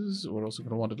is. We're also going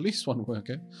to want at least 1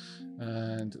 worker.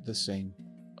 And the same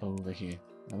over here.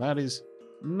 Now that is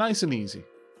nice and easy.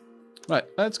 Right,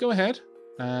 let's go ahead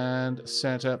and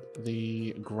set up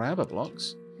the grabber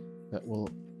blocks that will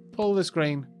pull this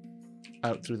grain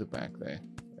out through the back there.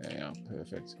 There you are,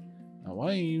 perfect. Now,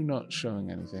 why are you not showing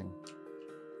anything?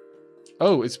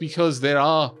 Oh, it's because there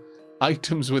are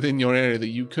items within your area that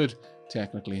you could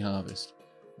technically harvest.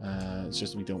 It's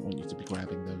just we don't want you to be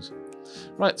grabbing those.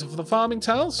 Right, so for the farming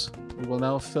tiles, we will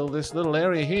now fill this little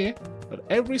area here that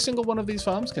every single one of these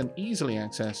farms can easily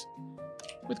access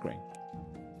with grain.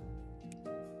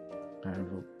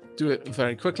 And we'll do it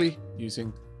very quickly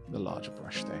using the larger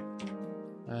brush there.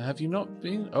 Have you not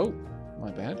been... Oh,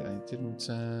 my bad. I didn't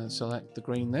select the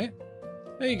grain there.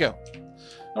 There you go.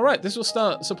 All right, this will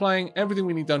start supplying everything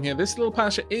we need down here. This little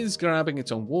pasture is grabbing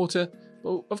its own water.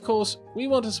 But of course, we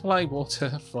want to supply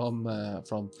water from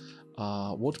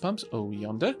our water pumps over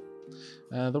yonder.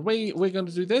 The way we're going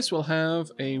to do this, we'll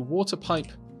have a water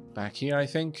pipe back here, I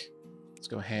think. Let's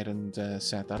go ahead and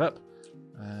set that up.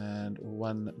 And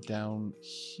 1 down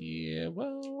here.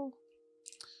 Well,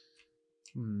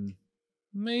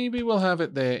 maybe we'll have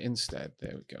it there instead.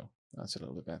 There we go. That's a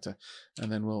little bit better.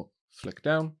 And then we'll flick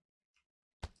down.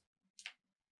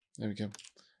 There we go.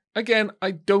 Again,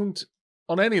 I don't...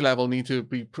 on any level, need to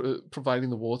be providing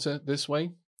the water this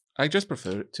way. I just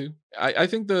prefer it to. I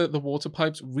think the water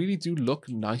pipes really do look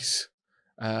nice.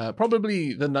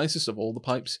 Probably the nicest of all the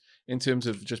pipes in terms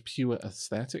of just pure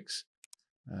aesthetics.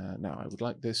 Now, I would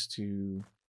like this to...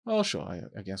 Well, sure,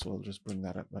 I guess we'll just bring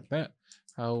that up like that.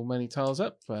 How many tiles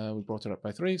up? We brought it up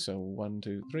by 3, so 1,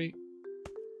 2, 3.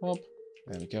 Hop.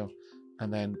 There we go.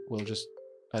 And then we'll just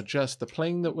adjust the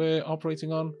plane that we're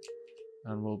operating on.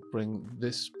 And we'll bring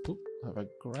this... Oop, have I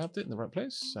grabbed it in the right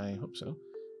place? I hope so.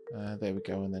 There we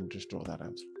go, and then just draw that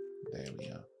out. There we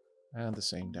are. And the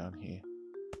same down here.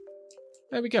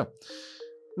 There we go.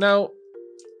 Now,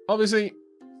 obviously,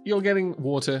 you're getting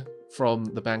water from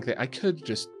the bank there. I could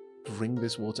just bring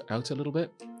this water out a little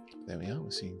bit. There we are.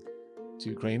 We're seeing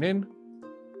 2 grain in,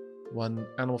 1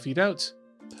 animal feed out.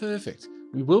 Perfect.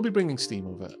 We will be bringing steam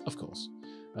over, of course.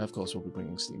 Of course, we'll be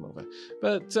bringing steam over.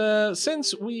 But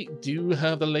since we do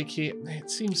have the lake here, it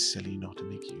seems silly not to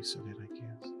make use of it, I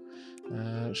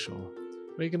guess. Sure.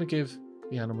 We're going to give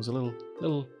the animals a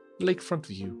little lakefront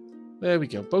view. There we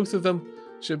go. Both of them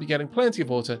should be getting plenty of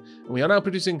water. And we are now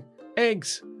producing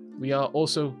eggs. We are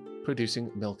also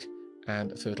producing milk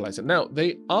and fertilizer. Now,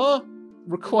 they are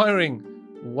requiring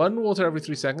 1 water every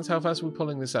 3 seconds. How fast are we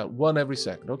pulling this out? 1 every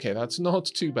second. Okay, that's not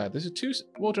too bad. This is 2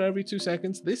 water every 2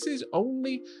 seconds. This is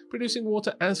only producing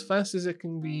water as fast as it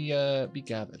can be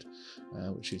gathered,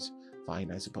 which is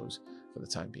fine, I suppose, for the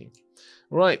time being.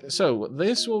 Right, so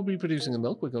this will be producing the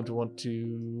milk. We're going to want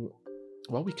to...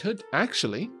 Well, we could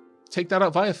actually take that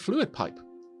out via fluid pipe.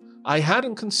 I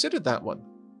hadn't considered that one.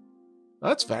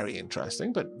 That's very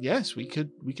interesting, but yes, we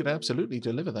could absolutely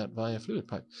deliver that via fluid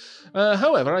pipe.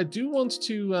 However, I do want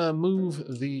to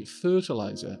move the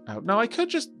fertilizer out. Now, I could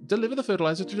just deliver the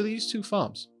fertilizer to these 2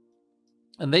 farms,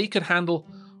 and they could handle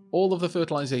all of the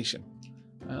fertilization.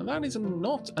 That is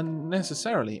not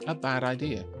necessarily a bad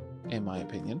idea, in my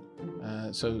opinion.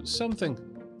 So something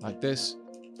like this,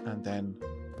 and then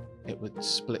it would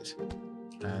split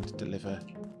and deliver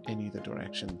in either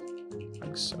direction,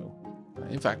 like so.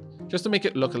 In fact, just to make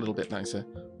it look a little bit nicer,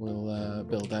 we'll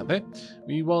build that there.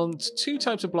 We want 2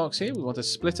 types of blocks here. We want a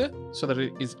splitter so that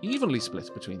it is evenly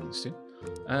split between these 2.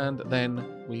 And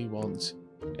then we want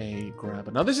a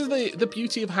grabber. Now, this is the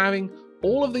beauty of having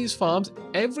all of these farms.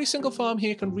 Every single farm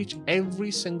here can reach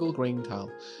every single grain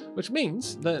tile, which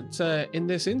means that in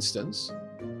this instance,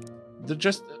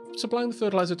 just supplying the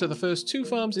fertilizer to the first 2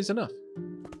 farms is enough.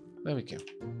 There we go.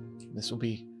 This will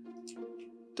be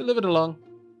delivered along.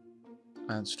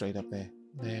 And straight up there.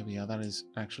 There we are. That is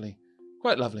actually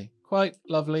quite lovely. Quite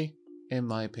lovely, in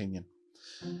my opinion.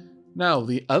 Now,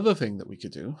 the other thing that we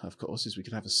could do, of course, is we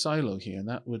could have a silo here, and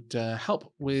that would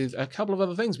help with a couple of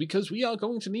other things, because we are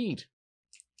going to need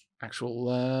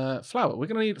actual flour. We're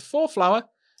going to need 4 flour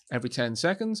every 10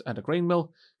 seconds, and a grain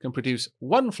mill can produce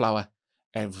 1 flour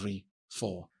every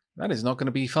 4. That is not going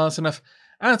to be fast enough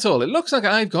at all. It looks like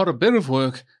I've got a bit of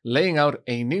work laying out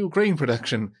a new grain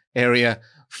production area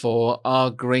for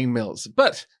our grain mills.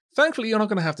 But thankfully, you're not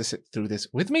going to have to sit through this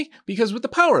with me, because with the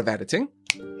power of editing,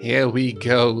 here we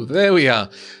go. There we are.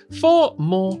 4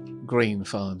 more grain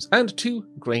farms and 2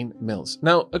 grain mills.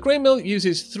 Now, a grain mill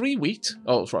uses 3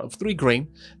 grain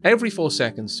every 4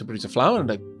 seconds to produce a flour,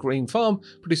 and a grain farm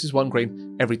produces 1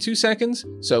 grain every 2 seconds.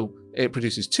 So it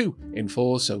produces 2 in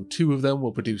 4, so 2 of them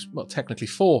will produce, well, technically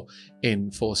 4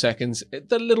 in 4 seconds.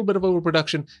 The little bit of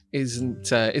overproduction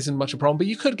isn't much a problem, but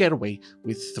you could get away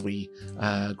with 3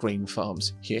 grain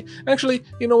farms here. Actually,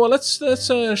 you know what? Let's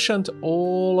shunt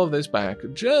all of this back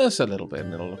just a little bit,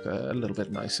 and it'll look a little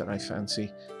bit nicer, I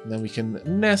fancy. And then we can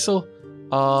nestle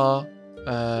our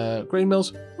grain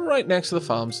mills right next to the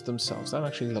farms themselves. That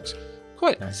actually looks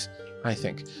quite nice, I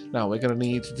think. Now, we're going to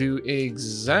need to do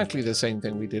exactly the same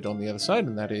thing we did on the other side,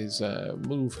 and that is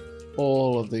move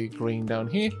all of the grain down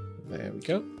here. There we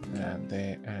go. And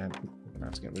there, and we're going to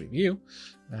have to get rid of you.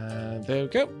 And there we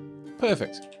go.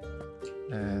 Perfect.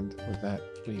 And with that,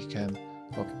 we can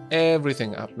hook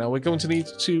everything up. Now, we're going to need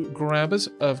 2 grabbers,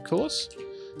 of course.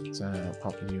 So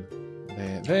pop you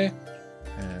there,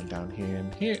 and down here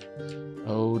and here.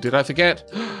 Oh, did I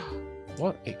forget?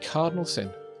 What a cardinal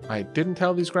sin. I didn't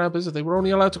tell these grabbers that they were only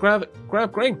allowed to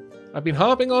grab grain. I've been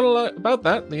harping on about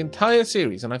that the entire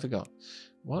series, and I forgot.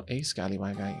 What a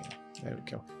scallywag I am. There we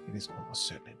go. It is almost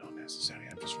certainly not necessary.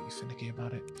 I'm just really finicky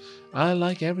about it. I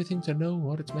like everything to know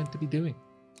what it's meant to be doing,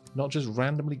 not just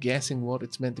randomly guessing what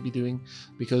it's meant to be doing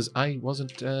because I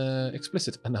wasn't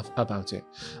explicit enough about it.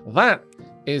 That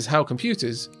is how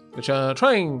computers, which are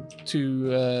trying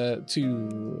to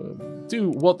do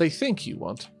what they think you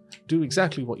want, do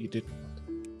exactly what you didn't want.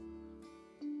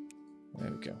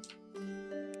 There we go.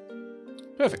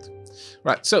 Perfect.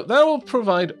 Right, so that will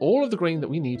provide all of the grain that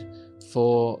we need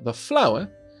for the flour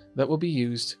that will be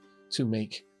used to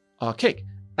make our cake.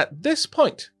 At this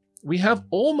point, we have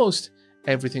almost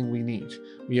everything we need.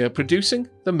 We are producing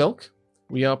the milk,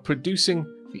 we are producing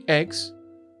the eggs,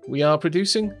 we are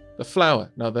producing the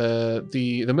flour. Now,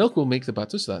 the milk will make the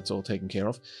butter, so that's all taken care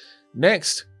of.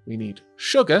 Next, we need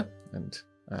sugar, and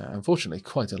unfortunately,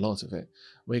 quite a lot of it.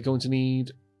 We're going to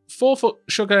need 4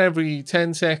 sugar every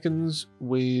 10 seconds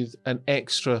with an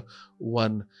extra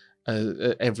 1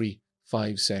 every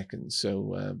 5 seconds.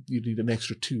 So you need an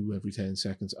extra 2 every 10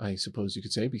 seconds, I suppose you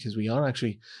could say, because we are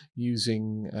actually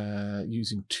using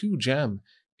 2 jam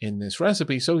in this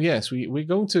recipe. So yes, we're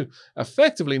going to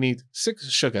effectively need 6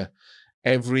 sugar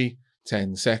every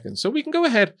 10 seconds. So we can go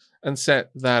ahead and set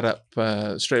that up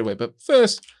straight away. But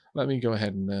first, let me go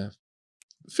ahead and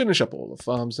finish up all the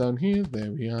farms down here.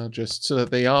 There we are, just so that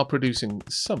they are producing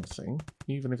something,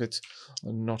 even if it's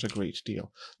not a great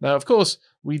deal. Now, of course,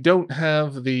 we don't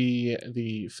have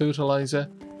the fertilizer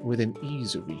within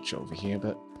ease of reach over here,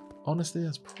 but honestly,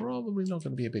 that's probably not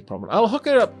going to be a big problem. I'll hook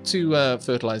it up to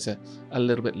fertilizer a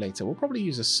little bit later. We'll probably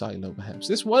use a silo, perhaps.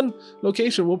 This one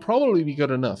location will probably be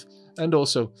good enough. And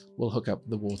also, we'll hook up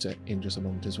the water in just a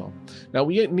moment as well. Now,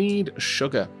 we need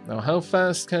sugar. Now, how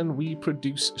fast can we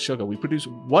produce sugar? We produce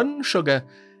 1 sugar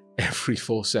every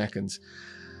 4 seconds.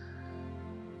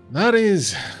 That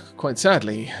is, quite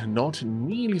sadly, not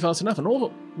nearly fast enough. And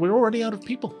we're already out of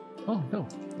people. Oh, no.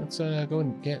 Let's go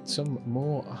and get some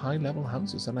more high-level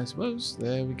houses, then I suppose.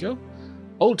 There we go.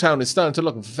 Old Town is starting to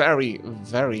look very,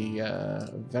 very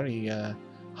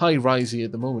high-risey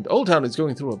at the moment. Old Town is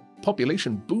going through a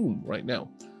population boom right now.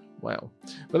 Wow.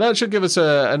 But that should give us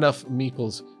enough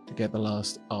meeples to get the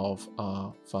last of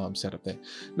our farm set up there.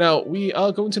 Now, we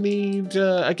are going to need,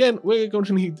 again, we're going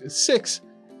to need 6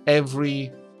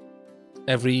 every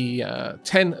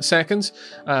 10 seconds.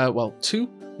 Well, 2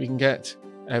 we can get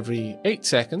every 8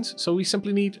 seconds. So we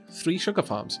simply need 3 sugar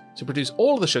farms to produce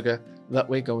all the sugar that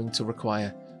we're going to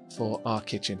require for our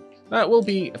kitchen. That will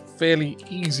be a fairly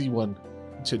easy one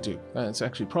to do. It's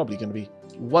actually probably going to be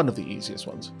one of the easiest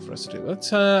ones for us to do. Let's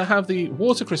have the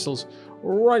water crystals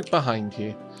right behind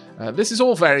here. This is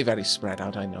all very, very spread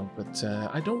out, I know, but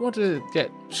I don't want to get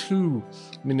too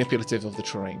manipulative of the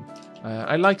terrain.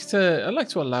 I like to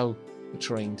allow the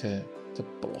terrain to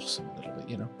blossom a little bit,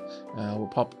 you know. We'll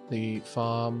pop the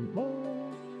farm. Well,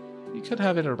 you could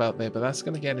have it about there, but that's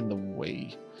going to get in the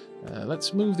way.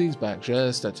 Let's move these back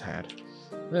just a tad.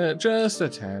 Just a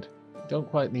tad. Don't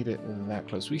quite need it that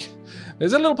close.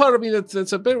 There's a little part of me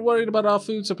that's a bit worried about our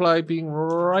food supply being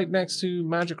right next to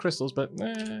magic crystals, but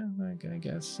I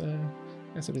guess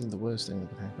it isn't the worst thing that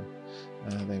could happen.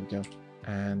 There we go.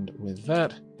 And with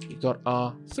that, we've got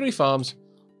our 3 farms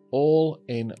all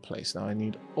in place. Now I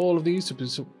need all of these to be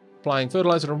supplying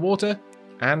fertilizer and water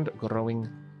and growing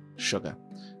sugar.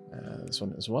 This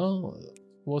one as well.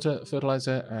 Water,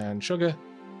 fertilizer, and sugar.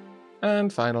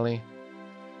 And finally,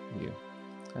 you.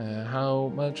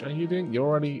 How much are you doing? You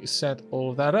already set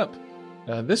all of that up.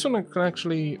 This one can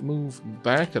actually move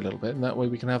back a little bit, and that way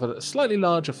we can have a slightly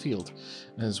larger field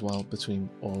as well between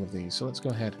all of these. So let's go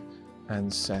ahead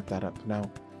and set that up.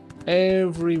 Now,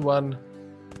 every one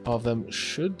of them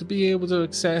should be able to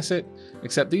access it,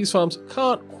 except these farms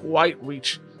can't quite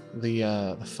reach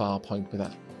the far point, but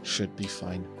that should be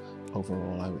fine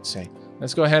overall, I would say.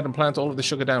 Let's go ahead and plant all of the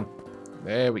sugar down.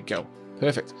 There we go.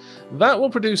 Perfect. That will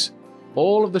produce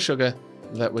all of the sugar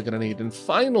that we're going to need. And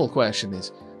final question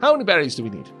is, how many berries do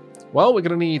we need? Well, we're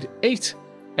going to need 8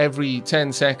 every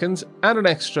 10 seconds and an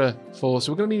extra 4.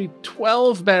 So we're going to need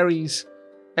 12 berries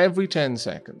every 10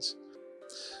 seconds.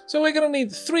 So we're going to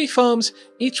need 3 farms,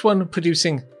 each one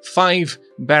producing 5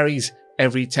 berries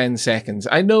every 10 seconds.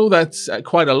 I know that's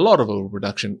quite a lot of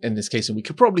overproduction in this case, and we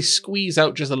could probably squeeze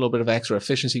out just a little bit of extra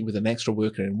efficiency with an extra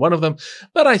worker in one of them,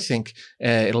 but I think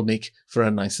it'll make for a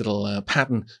nice little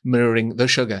pattern mirroring the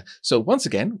sugar. So once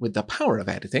again, with the power of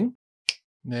editing,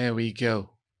 there we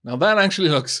go. Now that actually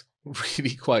looks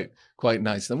really quite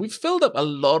nice. And we've filled up a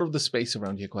lot of the space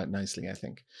around here quite nicely, I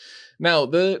think. Now,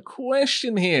 the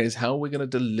question here is how we're going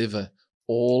to deliver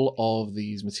all of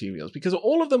these materials, because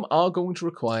all of them are going to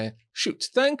require chutes.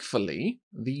 Thankfully,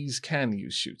 these can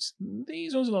use chutes.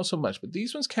 These ones not so much, but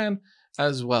these ones can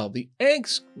as well. The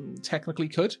eggs technically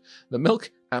could. The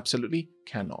milk absolutely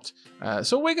cannot.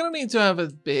 So we're going to need to have a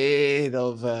bit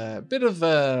of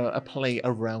a play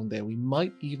around there. We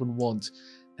might even want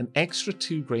an extra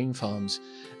 2 grain farms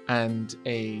and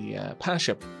a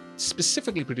pasture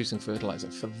specifically producing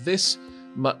fertilizer for this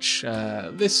many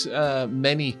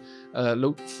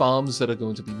farms that are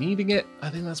going to be needing it. I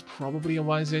think that's probably a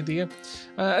wise idea.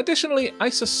 Additionally, I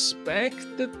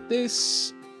suspect that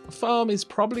this farm is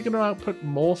probably going to output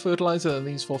more fertilizer than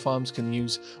these 4 farms can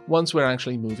use once we're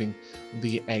actually moving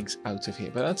the eggs out of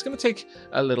here. But that's going to take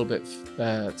a little bit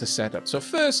to set up. So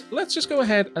first, let's just go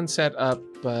ahead and set up,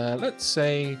 let's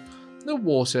say, the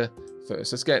water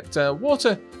first. Let's get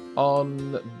water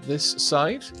on this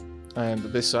side and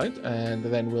this side, and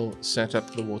then we'll set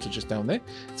up the water just down there.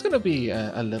 It's going to be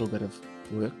a little bit of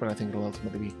work, but I think it'll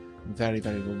ultimately be very,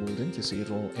 very rewarding to see it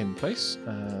all in place.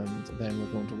 And then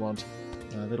we're going to want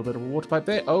a little bit of a water pipe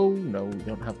there. Oh no, we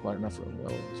don't have quite enough room.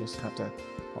 We'll just have to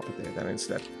pop it there then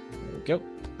instead. There we go.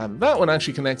 And that one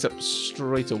actually connects up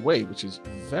straight away, which is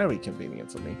very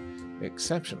convenient for me.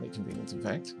 Exceptionally convenient, in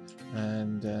fact.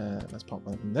 And let's pop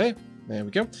that in there. There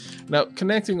we go. Now,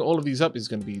 connecting all of these up is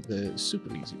going to be the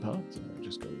super easy part.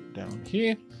 Just go down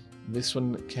here. This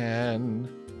one can...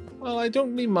 Well, I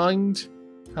don't really mind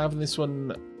having this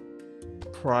one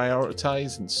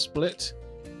prioritized and split.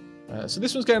 So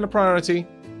this one's getting a priority.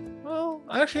 Well,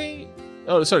 actually...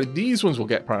 Oh, sorry, these ones will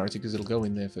get priority because it'll go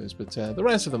in there first. But the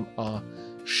rest of them are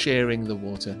sharing the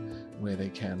water where they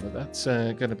can. But that's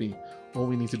going to be all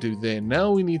we need to do there.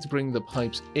 Now we need to bring the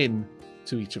pipes in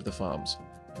to each of the farms.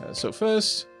 So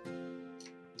first,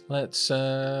 let's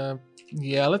bring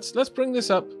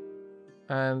this up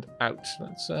and out.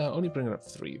 Let's only bring it up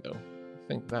 3 though. I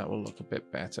think that will look a bit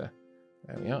better.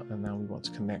 There we are. And now we want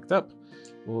to connect up.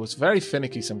 Well, it's very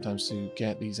finicky sometimes to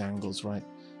get these angles right.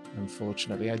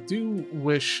 Unfortunately, I do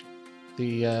wish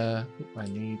the I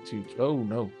need to. Oh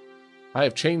no, I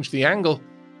have changed the angle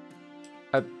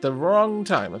at the wrong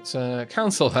time. Let's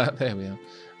cancel that. There we are.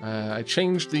 I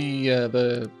changed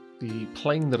the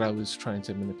plane that I was trying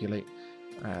to manipulate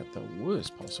at the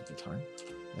worst possible time.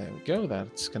 There we go.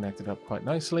 That's connected up quite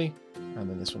nicely. And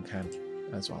then this one can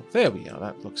as well. There we are.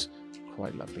 That looks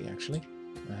quite lovely, actually.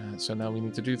 So now we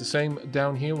need to do the same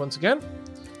down here once again.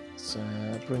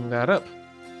 Let's bring that up.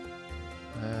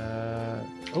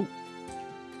 Oh.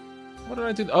 What did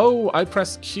I do? Oh, I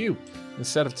pressed Q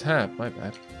instead of tab. My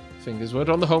bad. Fingers weren't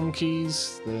on the home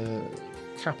keys. The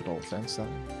capital fence that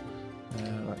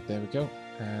one. Right, there we go.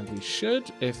 And we should,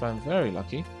 if I'm very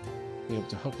lucky, be able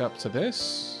to hook up to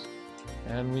this.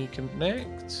 And we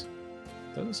connect.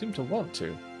 Doesn't seem to want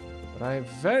to. But I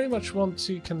very much want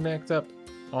to connect up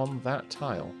on that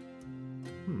tile.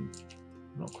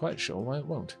 Not quite sure why it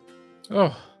won't.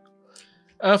 Oh.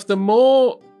 After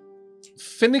more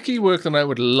finicky work than I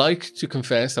would like to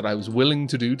confess that I was willing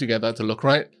to do to get that to look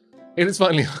right, it is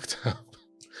finally hooked up.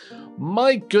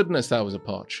 My goodness, that was a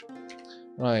potch.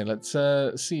 Right, let's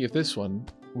see if this one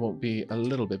won't be a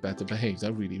little bit better behaved. I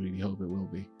really, really hope it will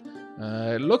be.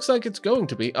 It looks like it's going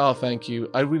to be. Oh, thank you.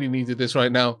 I really needed this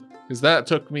right now, because that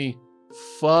took me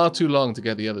far too long to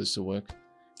get the others to work.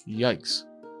 Yikes.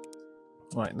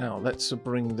 Right, now let's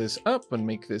bring this up and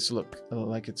make this look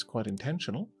like it's quite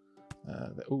intentional.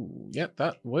 Oh, yeah,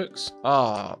 that works.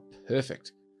 Ah,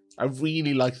 perfect. I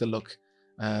really like the look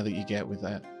that you get with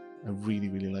that. I really,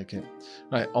 really like it.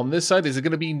 Right, on this side, is it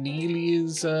going to be nearly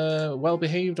as well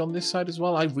behaved on this side as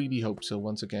well? I really hope so,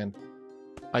 once again.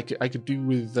 I could do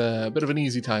with a bit of an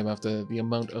easy time after the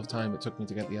amount of time it took me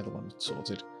to get the other one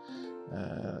sorted.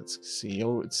 Let's see.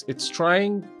 Oh, it's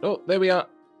trying. Oh, there we are.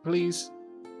 Please.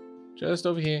 Just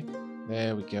over here.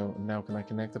 There we go. And now can I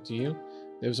connect up to you?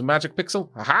 There's a magic pixel.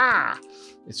 Aha!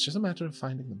 It's just a matter of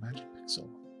finding the magic pixel.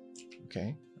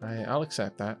 Okay. I'll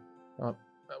accept that.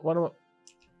 One more.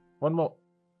 One more.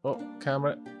 Oh,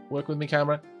 camera. Work with me,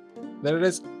 camera. There it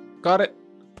is. Got it.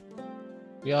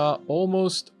 We are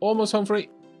almost home free.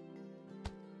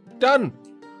 Done!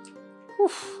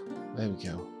 Whew. There we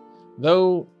go.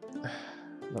 Though,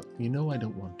 look, you know I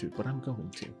don't want to, but I'm going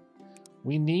to.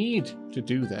 We need to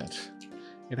do that.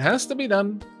 It has to be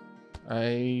done.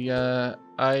 I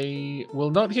will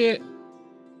not hear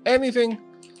anything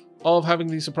of having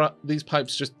these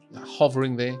pipes just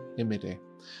hovering there in midair.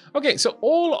 Okay, so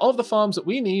all of the farms that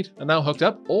we need are now hooked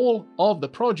up. All of the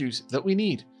produce that we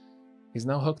need is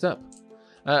now hooked up.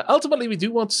 Ultimately, we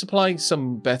do want to supply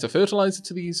some better fertilizer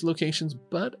to these locations,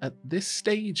 but at this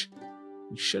stage,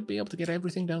 we should be able to get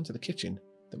everything down to the kitchen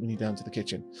that we need down to the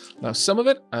kitchen. Now, some of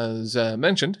it, as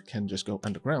mentioned, can just go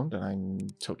underground, and I'm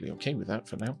totally okay with that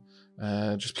for now,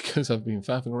 just because I've been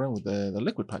faffing around with the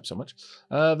liquid pipe so much.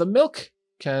 The milk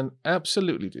can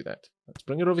absolutely do that. Let's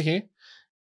bring it over here.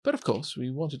 But of course,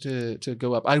 we wanted to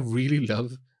go up. I really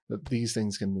love that these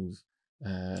things can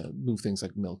move things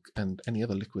like milk and any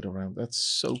other liquid around. That's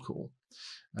so cool.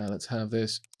 Let's have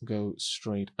this go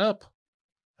straight up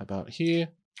about here.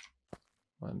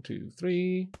 1, 2,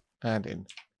 3, and in.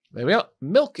 There we are.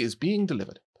 Milk is being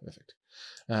delivered. Perfect.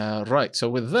 Right, so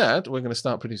with that, we're going to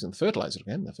start producing the fertilizer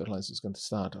again. The fertilizer is going to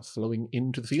start flowing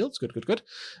into the fields. Good, good, good.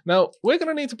 Now, we're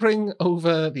going to need to bring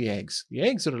over the eggs. The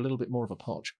eggs are a little bit more of a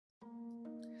podge.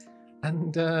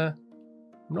 And I'm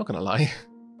not going to lie.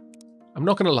 I'm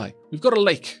not going to lie. We've got a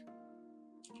lake.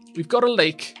 We've got a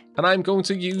lake, and I'm going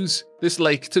to use this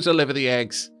lake to deliver the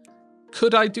eggs.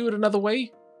 Could I do it another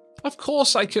way? Of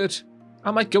course I could.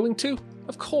 Am I going to?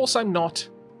 Of course I'm not.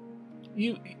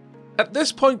 At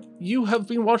this point, you have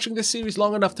been watching this series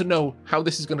long enough to know how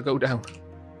this is going to go down.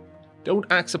 Don't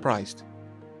act surprised.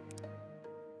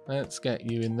 Let's get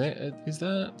you in there. Is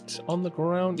that on the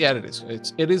ground? Yeah, it is.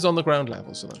 It is on the ground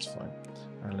level, so that's fine.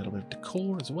 And a little bit of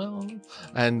decor as well.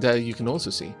 And you can also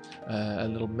see a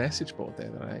little message board there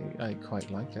that I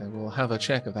quite like. We'll have a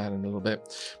check of that in a little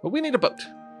bit. But we need a boat.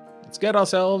 Let's get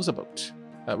ourselves a boat.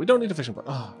 We don't need a fishing boat.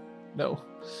 Oh, no.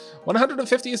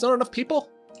 150 is not enough people?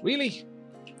 Really?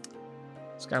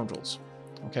 Scoundrels.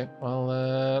 Okay, well,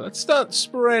 let's start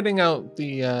spreading out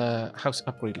the house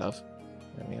upgrade love.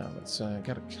 There we are. Let's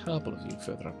get a couple of you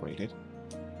further upgraded.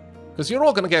 Because you're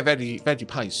all going to get veggie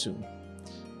pies soon.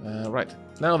 Right,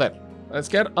 now then, let's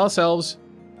get ourselves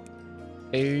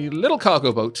a little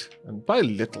cargo boat. And by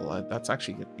little, that's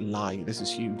actually a lie. This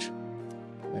is huge.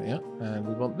 There we are. And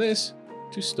we want this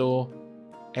to store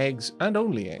eggs and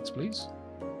only eggs, please.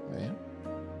 There we are.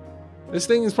 This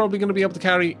thing is probably going to be able to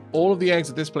carry all of the eggs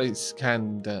that this place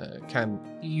can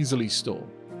easily store.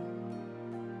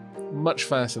 Much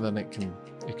faster than it can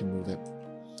move it.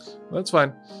 Well, that's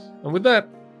fine. And with that,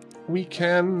 we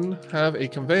can have a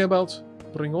conveyor belt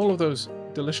Bring all of those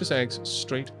delicious eggs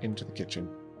straight into the kitchen.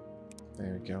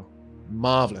 There we go.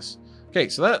 Marvellous. Okay,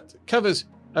 so that covers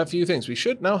a few things. We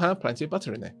should now have plenty of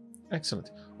butter in there.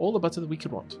 Excellent. All the butter that we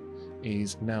could want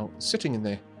is now sitting in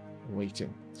there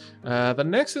waiting. The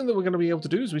next thing that we're going to be able to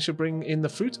do is we should bring in the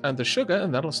fruit and the sugar,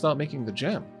 and that'll start making the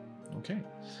jam. Okay.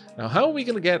 Now, how are we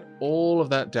going to get all of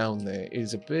that down there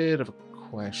is a bit of a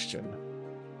question.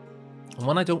 And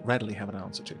one I don't readily have an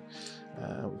answer to,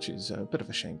 which is a bit of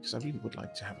a shame because I really would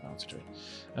like to have an answer to it.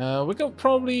 We're going to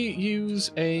probably use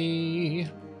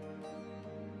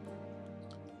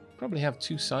probably have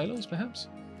 2 silos, perhaps.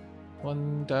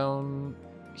 One down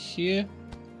here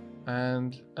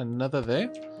and another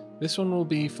there. This one will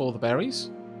be for the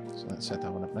berries. So let's set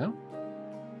that one up now.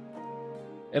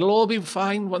 It'll all be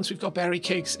fine once we've got berry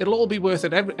cakes. It'll all be worth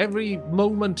it. Every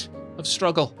moment of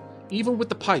struggle, even with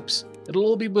the pipes, it'll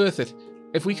all be worth it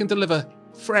if we can deliver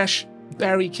fresh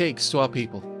berry cakes to our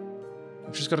people.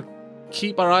 We've just got to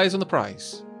keep our eyes on the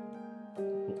prize.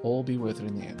 It'll all be worth it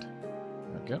in the end.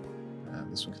 There we go.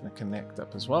 And this one's going to connect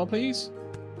up as well, please.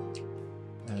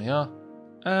 There we are.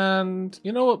 And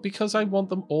you know what? Because I want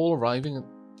them all arriving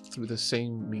through the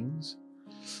same means.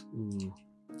 Ooh.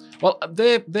 Well,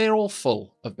 they're all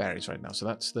full of berries right now, so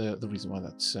that's the reason why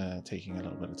that's taking a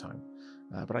little bit of time.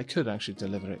 But I could actually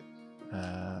deliver it.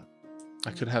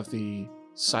 I could have the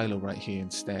silo right here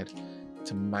instead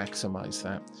to maximize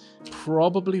that.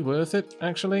 Probably worth it,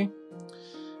 actually.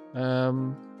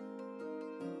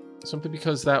 Simply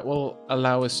because that will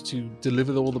allow us to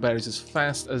deliver all the berries as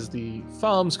fast as the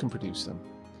farms can produce them.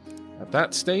 At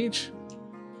that stage,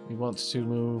 we want to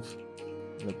move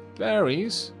the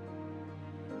berries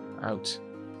out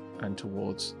and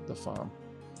towards the farm.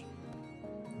 There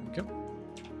we go.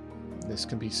 This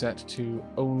can be set to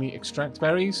only extract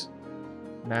berries,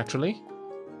 naturally.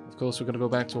 Of course, we're going to go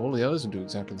back to all the others and do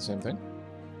exactly the same thing.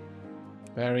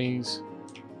 Berries,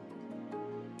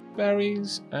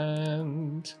 berries,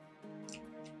 and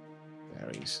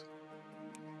berries.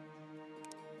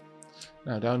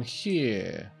 Now down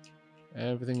here,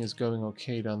 everything is going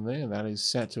okay down there. That is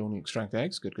set to only extract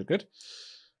eggs. Good, good, good.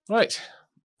 Right.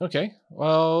 Okay.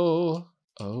 Well,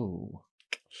 oh,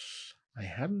 I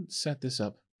hadn't set this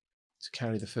up to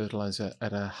carry the fertilizer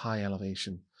at a high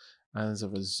elevation. As a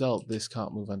result, this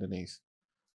can't move underneath.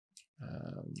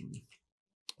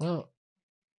 Well,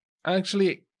 actually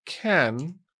it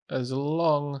can, as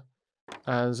long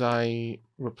as I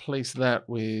replace that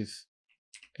with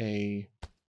an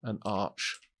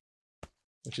arch,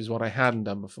 which is what I hadn't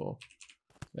done before.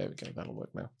 There we go, that'll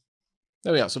work now.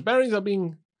 There we are. So berries are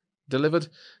being delivered.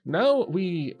 Now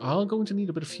we are going to need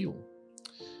a bit of fuel.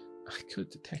 I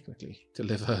could technically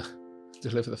deliver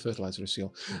the fertilizer as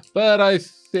fuel, but I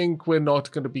think we're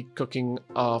not going to be cooking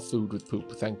our food with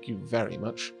poop. Thank you very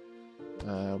much.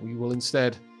 We will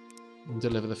instead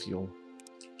deliver the fuel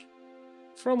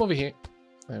from over here.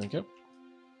 There we go.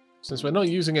 Since we're not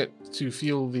using it to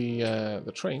fuel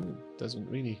the train, it doesn't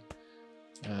really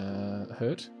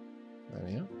hurt. There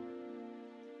we are.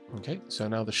 Okay, so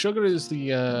now the sugar is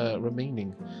the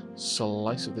remaining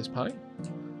slice of this pie.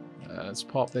 Let's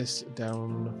pop this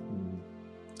down.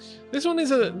 This one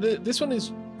is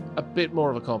a bit more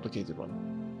of a complicated one.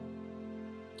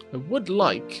 I would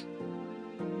like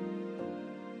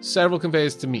several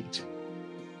conveyors to meet.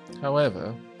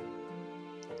 However,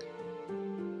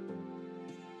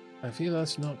 I feel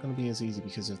that's not going to be as easy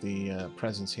because of the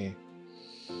presence here.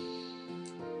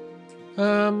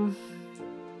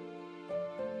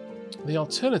 The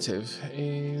alternative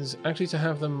is actually to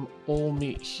have them all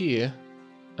meet here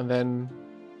and then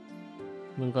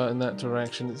move out in that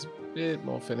direction. It's a bit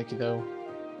more finicky though.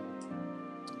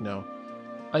 No.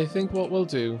 I think what we'll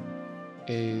do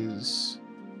is...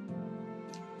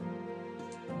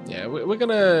 yeah, we're going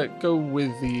to go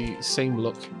with the same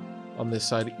look on this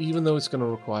side, even though it's going to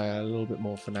require a little bit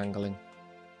more finagling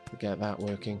to get that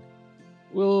working.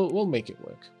 We'll make it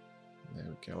work. There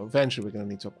we go. Eventually we're going to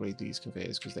need to upgrade these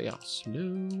conveyors because they are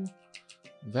slow.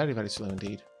 Very, very slow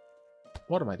indeed.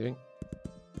 What am I doing?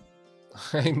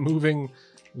 I'm moving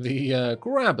the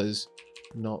grabbers,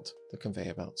 not the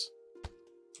conveyor belts.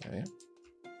 There we are.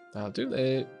 That'll do.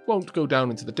 It won't go down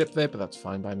into the dip there, but that's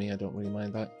fine by me. I don't really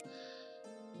mind that.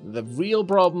 The real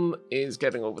problem is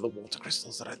getting over the water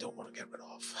crystals that I don't want to get rid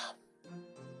of.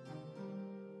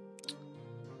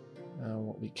 Now,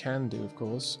 what we can do, of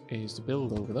course, is to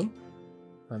build over them.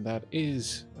 And that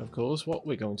is, of course, what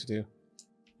we're going to do.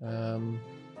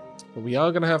 But we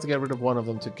are going to have to get rid of one of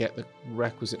them to get the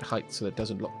requisite height so that it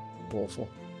doesn't look awful.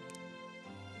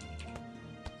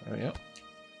 There we go.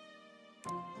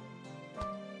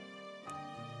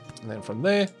 And then from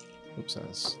there... oops,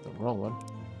 that's the wrong one.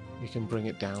 we can bring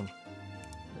it down.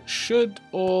 It should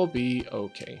all be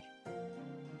okay.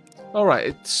 All right,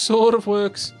 it sort of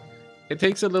works. It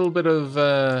takes a little bit of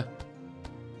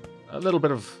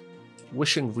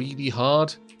wishing really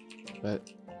hard, but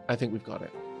I think we've got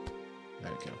it.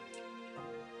 There we go.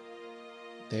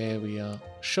 There we are.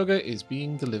 Sugar is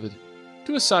being delivered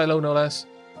to a silo, no less.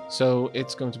 So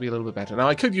it's going to be a little bit better. Now,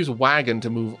 I could use a wagon to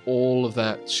move all of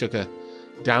that sugar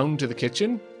down to the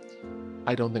kitchen.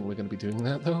 I don't think we're going to be doing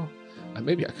that, though.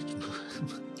 Maybe I could...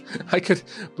 I could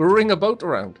bring a boat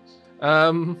around.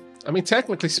 I mean,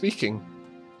 technically speaking,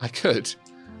 I could.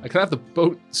 I could have the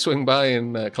boat swing by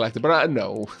and collect it, but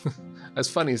no. As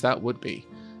funny as that would be,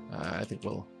 I think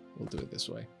we'll do it this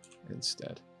way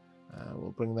instead.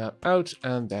 We'll bring that out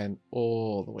and then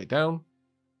all the way down.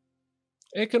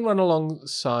 It can run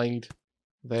alongside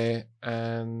there,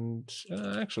 and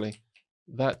actually,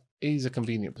 that is a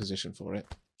convenient position for it,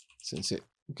 since it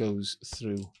goes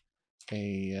through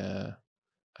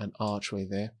an archway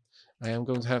there. I am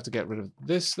going to have to get rid of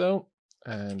this, though,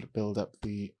 and build up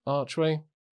the archway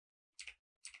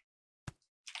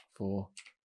for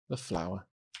the flour,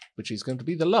 which is going to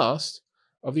be the last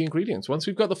of the ingredients. Once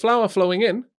we've got the flour flowing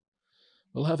in,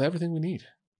 we'll have everything we need.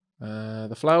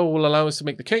 The flour will allow us to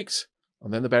make the cakes,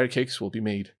 and then the berry cakes will be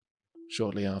made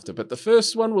shortly after. But the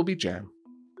first one will be jam.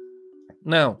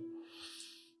 Now,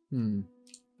 it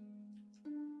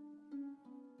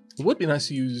would be nice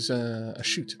to use a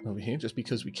chute over here, just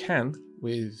because we can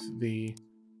with the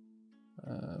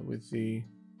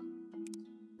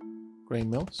grain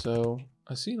mill. So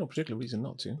I see no particular reason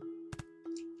not to.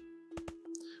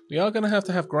 We are going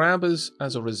to have grabbers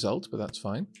as a result, but that's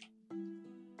fine.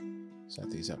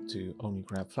 Set these up to only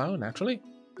grab flour naturally.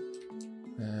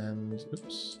 And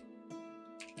oops.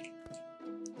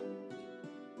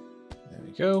 There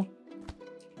we go.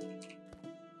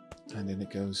 And in it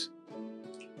goes.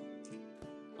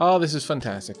 Oh, this is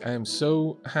fantastic. I am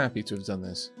so happy to have done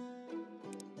this.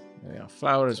 There we are.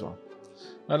 Flour as well.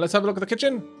 Let's have a look at the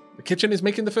kitchen. The kitchen is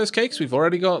making the first cakes. We've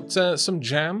already got some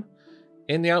jam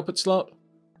in the output slot.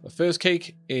 The first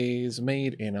cake is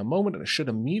made in a moment, and it should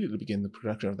immediately begin the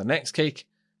production of the next cake.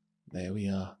 There we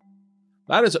are.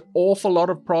 That is an awful lot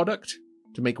of product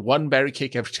to make one berry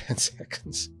cake every 10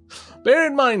 seconds. Bear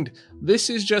in mind, this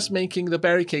is just making the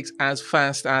berry cakes as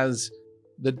fast as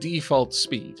the default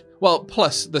speed. Well,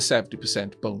 plus the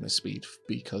 70% bonus speed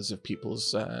because of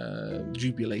people's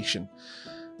jubilation.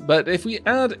 But if we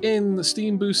add in the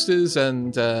steam boosters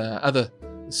and other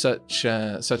such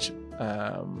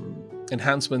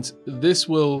enhancements, this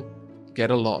will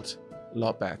get a lot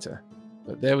better.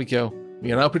 But there we go.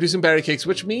 We are now producing berry cakes,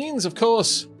 which means, of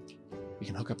course, we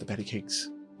can hook up the berry cakes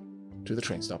to the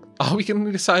train stop. Are we going to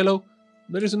need a silo?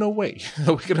 There is no way that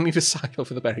we're going to need a silo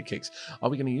for the berry cakes. Are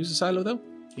we going to use a silo, though?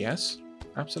 Yes,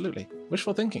 absolutely.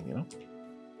 Wishful thinking, you know.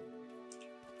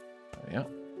 Yeah.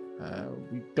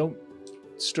 We don't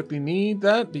strictly need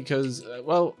that because,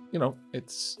 well, you know,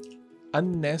 it's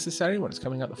unnecessary when it's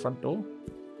coming out the front door.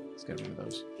 Let's get rid of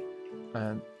those.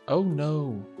 And, oh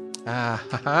no.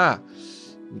 Haha.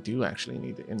 We do actually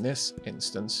need it in this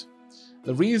instance.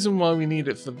 The reason why we need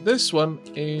it for this one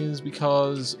is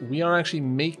because we are actually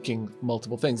making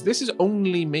multiple things. This is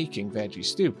only making veggie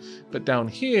stew, but down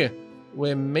here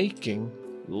we're making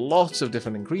lots of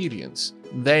different ingredients.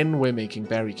 Then we're making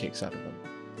berry cakes out of them.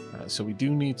 So we do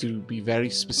need to be very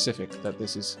specific that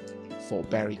this is for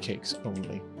berry cakes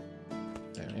only.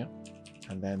 There we are.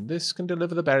 And then this can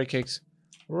deliver the berry cakes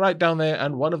right down there,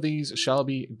 and one of these shall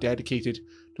be dedicated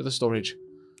to the storage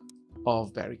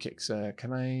of berry cakes.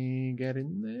 Can I get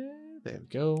in there? There we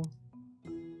go.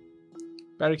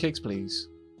 Berry cakes, please.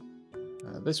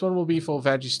 This one will be for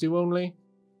veggie stew only.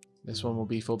 This one will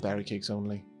be for berry cakes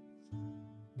only.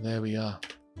 There we are.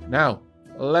 Now,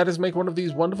 let us make one of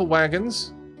these wonderful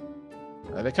wagons.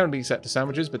 They're currently set to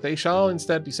sandwiches, but they shall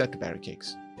instead be set to berry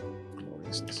cakes.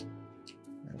 Gloriousness.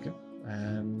 There we go.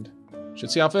 And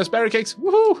should see our first berry cakes.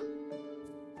 Woohoo!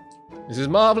 This is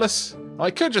marvelous.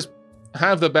 I could just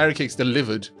have the berry cakes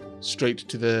delivered straight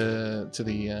to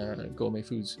the gourmet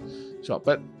foods shop,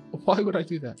 but why would I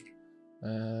do that?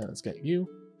 Let's get you,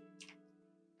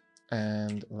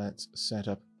 and let's set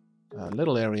up a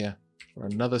little area for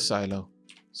another silo,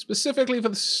 specifically for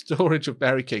the storage of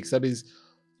berry cakes. That is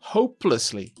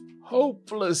hopelessly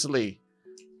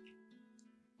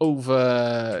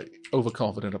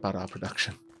overconfident about our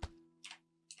production.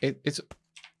 It's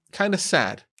kind of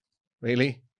sad,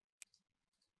 really,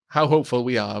 how hopeful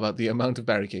we are about the amount of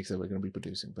berry cakes that we're going to be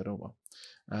producing, but oh well.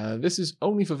 This is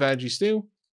only for veggie stew.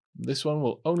 This one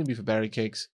will only be for berry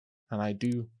cakes, and I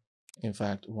do, in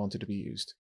fact, want it to be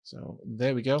used. So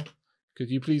there we go. Could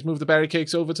you please move the berry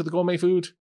cakes over to the gourmet food?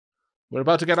 We're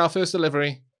about to get our first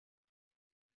delivery.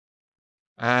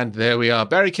 And there we are.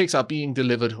 Berry cakes are being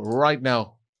delivered right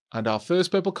now. And our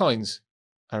first purple coins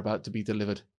are about to be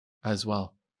delivered as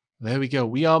well. There we go.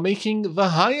 We are making the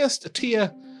highest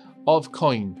tier of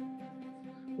coin.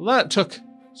 That took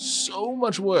so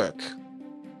much work.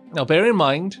 Now, bear in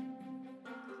mind,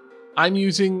 I'm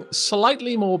using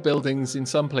slightly more buildings in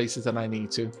some places than I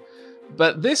need to.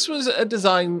 But this was a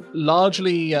design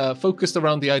largely focused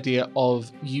around the idea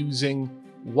of using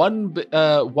one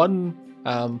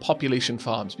population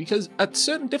farms, because at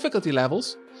certain difficulty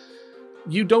levels,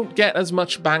 you don't get as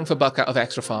much bang for buck out of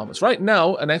extra farmers. Right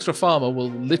now, an extra farmer will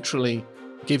literally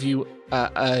give you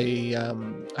a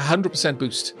 100%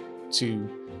 boost to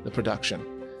the production.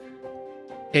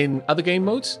 In other game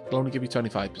modes, it'll only give you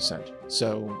 25%.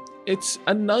 So it's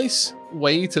a nice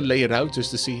way to lay it out just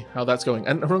to see how that's going.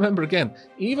 And remember again,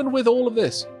 even with all of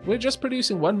this, we're just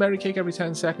producing one berry cake every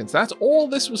 10 seconds. That's all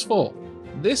this was for.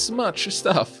 This much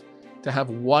stuff to have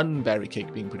one berry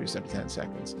cake being produced every 10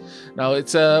 seconds. Now,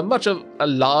 it's much of a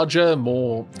larger,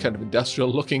 more kind of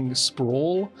industrial-looking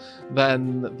sprawl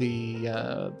than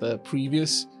the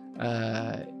previous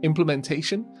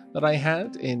implementation that I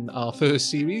had in our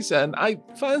first series, and I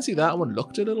fancy that one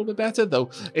looked a little bit better, though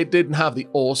it didn't have the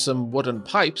awesome wooden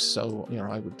pipes. So you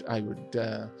know,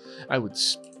 I would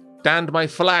stand my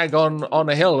flag on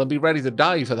a hill and be ready to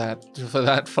die for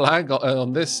that flag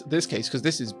on this case, because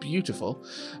this is beautiful.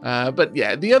 But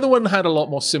yeah, the other one had a lot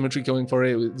more symmetry going for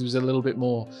it. It was a little bit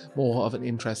more of an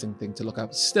interesting thing to look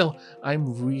at. Still, I'm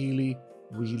really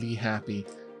happy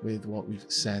with what we've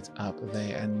set up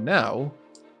there, and now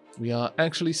we are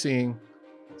actually seeing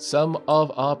some of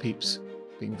our peeps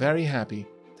being very happy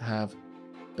to have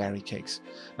berry cakes.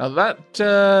 Now that,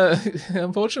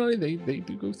 unfortunately, they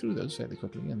do go through those fairly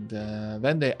quickly, and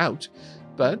then they're out.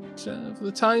 But for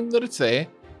the time that it's there,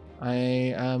 I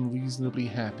am reasonably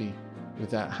happy with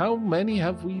that. How many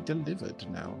have we delivered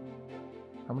now?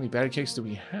 How many berry cakes do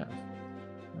we have?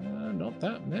 Not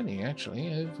that many, actually.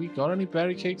 Have we got any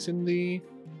berry cakes in the...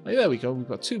 Oh, there we go. We've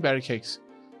got 2 berry cakes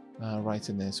right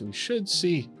in there. So we should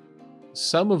see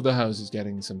some of the houses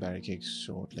getting some berry cakes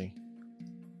shortly.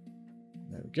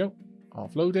 There we go.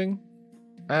 Offloading.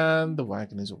 And the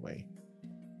wagon is away.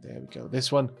 There we go.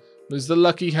 This one was the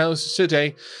lucky house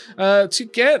today. To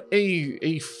get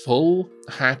a full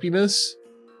happiness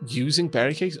using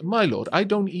berry cakes, my lord, I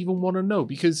don't even want to know,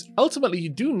 because ultimately you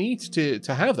do need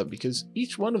to have them, because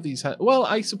each one of these well,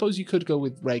 I suppose you could go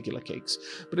with regular cakes,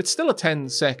 but it's still a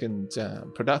 10-second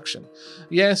production.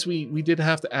 Yes, we did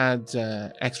have to add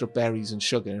extra berries and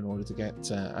sugar in order to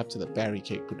get up to the berry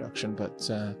cake production, but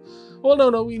well,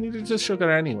 no, we needed just sugar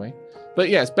anyway. But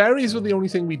yes, berries were the only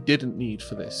thing we didn't need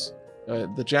for this.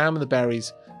 The jam and the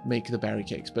berries make the berry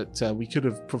cakes, but we could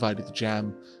have provided the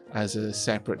jam as a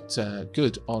separate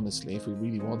good, honestly. If we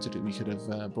really wanted it, we could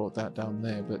have brought that down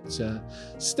there, but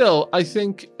still, I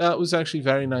think that was actually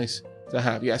very nice to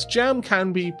have. Yes, jam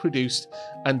can be produced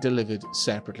and delivered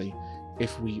separately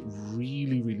if we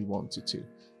really wanted to,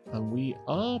 and we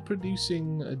are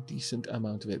producing a decent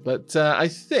amount of it, but I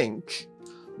think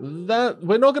that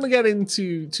we're not going to get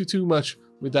into too much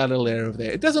with that little area over there.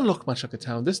 It doesn't look much like a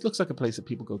town. This looks like a place that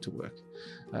people go to work.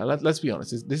 Let's be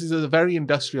honest. This is a very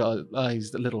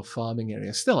industrialized little farming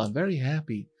area. Still, I'm very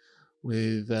happy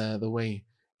with the way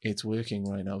it's working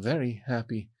right now. Very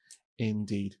happy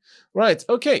indeed. Right,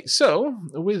 okay, so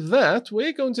with that,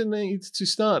 we're going to need to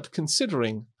start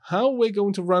considering how we're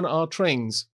going to run our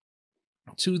trains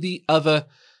to the other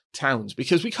towns,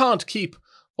 because we can't keep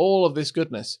all of this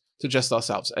goodness to just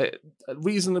ourselves.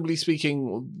 Reasonably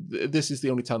speaking, this is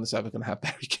the only town that's ever going to have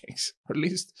berry cakes, or at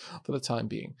least for the time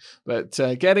being. But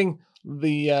getting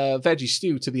the veggie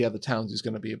stew to the other towns is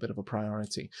going to be a bit of a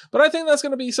priority. But I think that's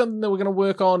going to be something that we're going to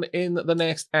work on in the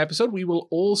next episode. We will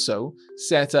also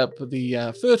set up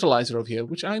the fertilizer over here,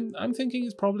 which I'm thinking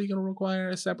is probably going to require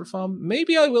a separate farm.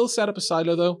 Maybe I will set up a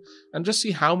silo, though, and just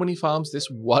see how many farms this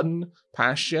one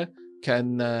pasture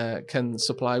can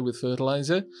supply with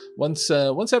fertilizer once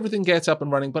everything gets up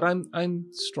and running. But I'm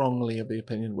strongly of the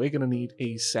opinion we're going to need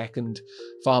a second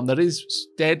farm that is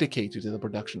dedicated to the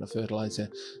production of fertilizer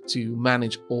to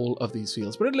manage all of these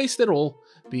fields, but at least they're all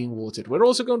being watered. We're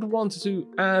also going to want to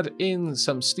add in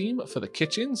some steam for the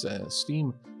kitchens,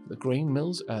 steam for the grain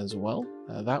mills as well.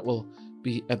 That will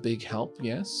be a big help.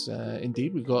 Yes,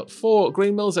 indeed. We've got 4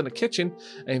 grain mills and a kitchen,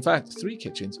 in fact 3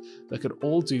 kitchens, that could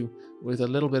all do with a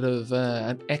little bit of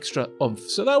an extra oomph.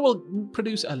 So that will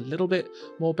produce a little bit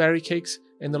more berry cakes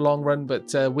in the long run,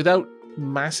 but without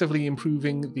massively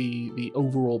improving the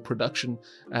overall production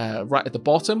right at the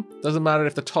bottom. Doesn't matter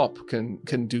if the top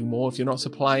can do more. If you're not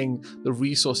supplying the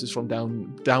resources from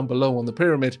down below on the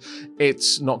pyramid,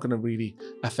 it's not going to really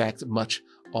affect much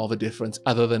of a difference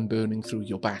other than burning through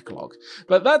your backlog.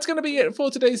 But that's going to be it for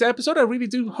today's episode. I really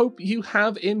do hope you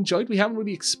have enjoyed. We haven't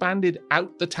really expanded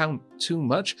out the town too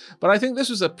much, but I think this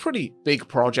was a pretty big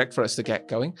project for us to get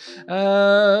going.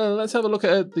 Let's have a look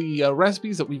at the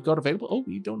recipes that we've got available. Oh,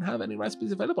 we don't have any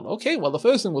recipes available. Okay, well, the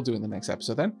first thing we'll do in the next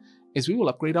episode then is we will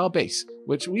upgrade our base,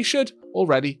 which we should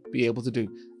already be able to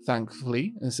do,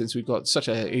 thankfully, since we've got such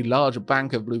a large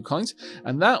bank of blue coins,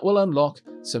 and that will unlock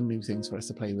some new things for us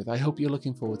to play with. I hope you're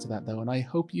looking forward to that, though, and I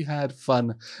hope you had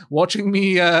fun watching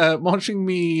me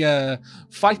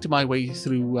fight my way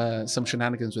through some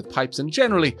shenanigans with pipes and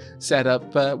generally set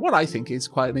up what I think is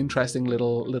quite an interesting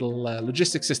little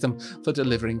logistic system for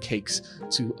delivering cakes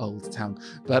to Old Town.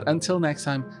 But until next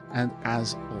time, and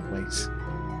as always,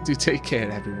 do take care,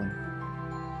 everyone.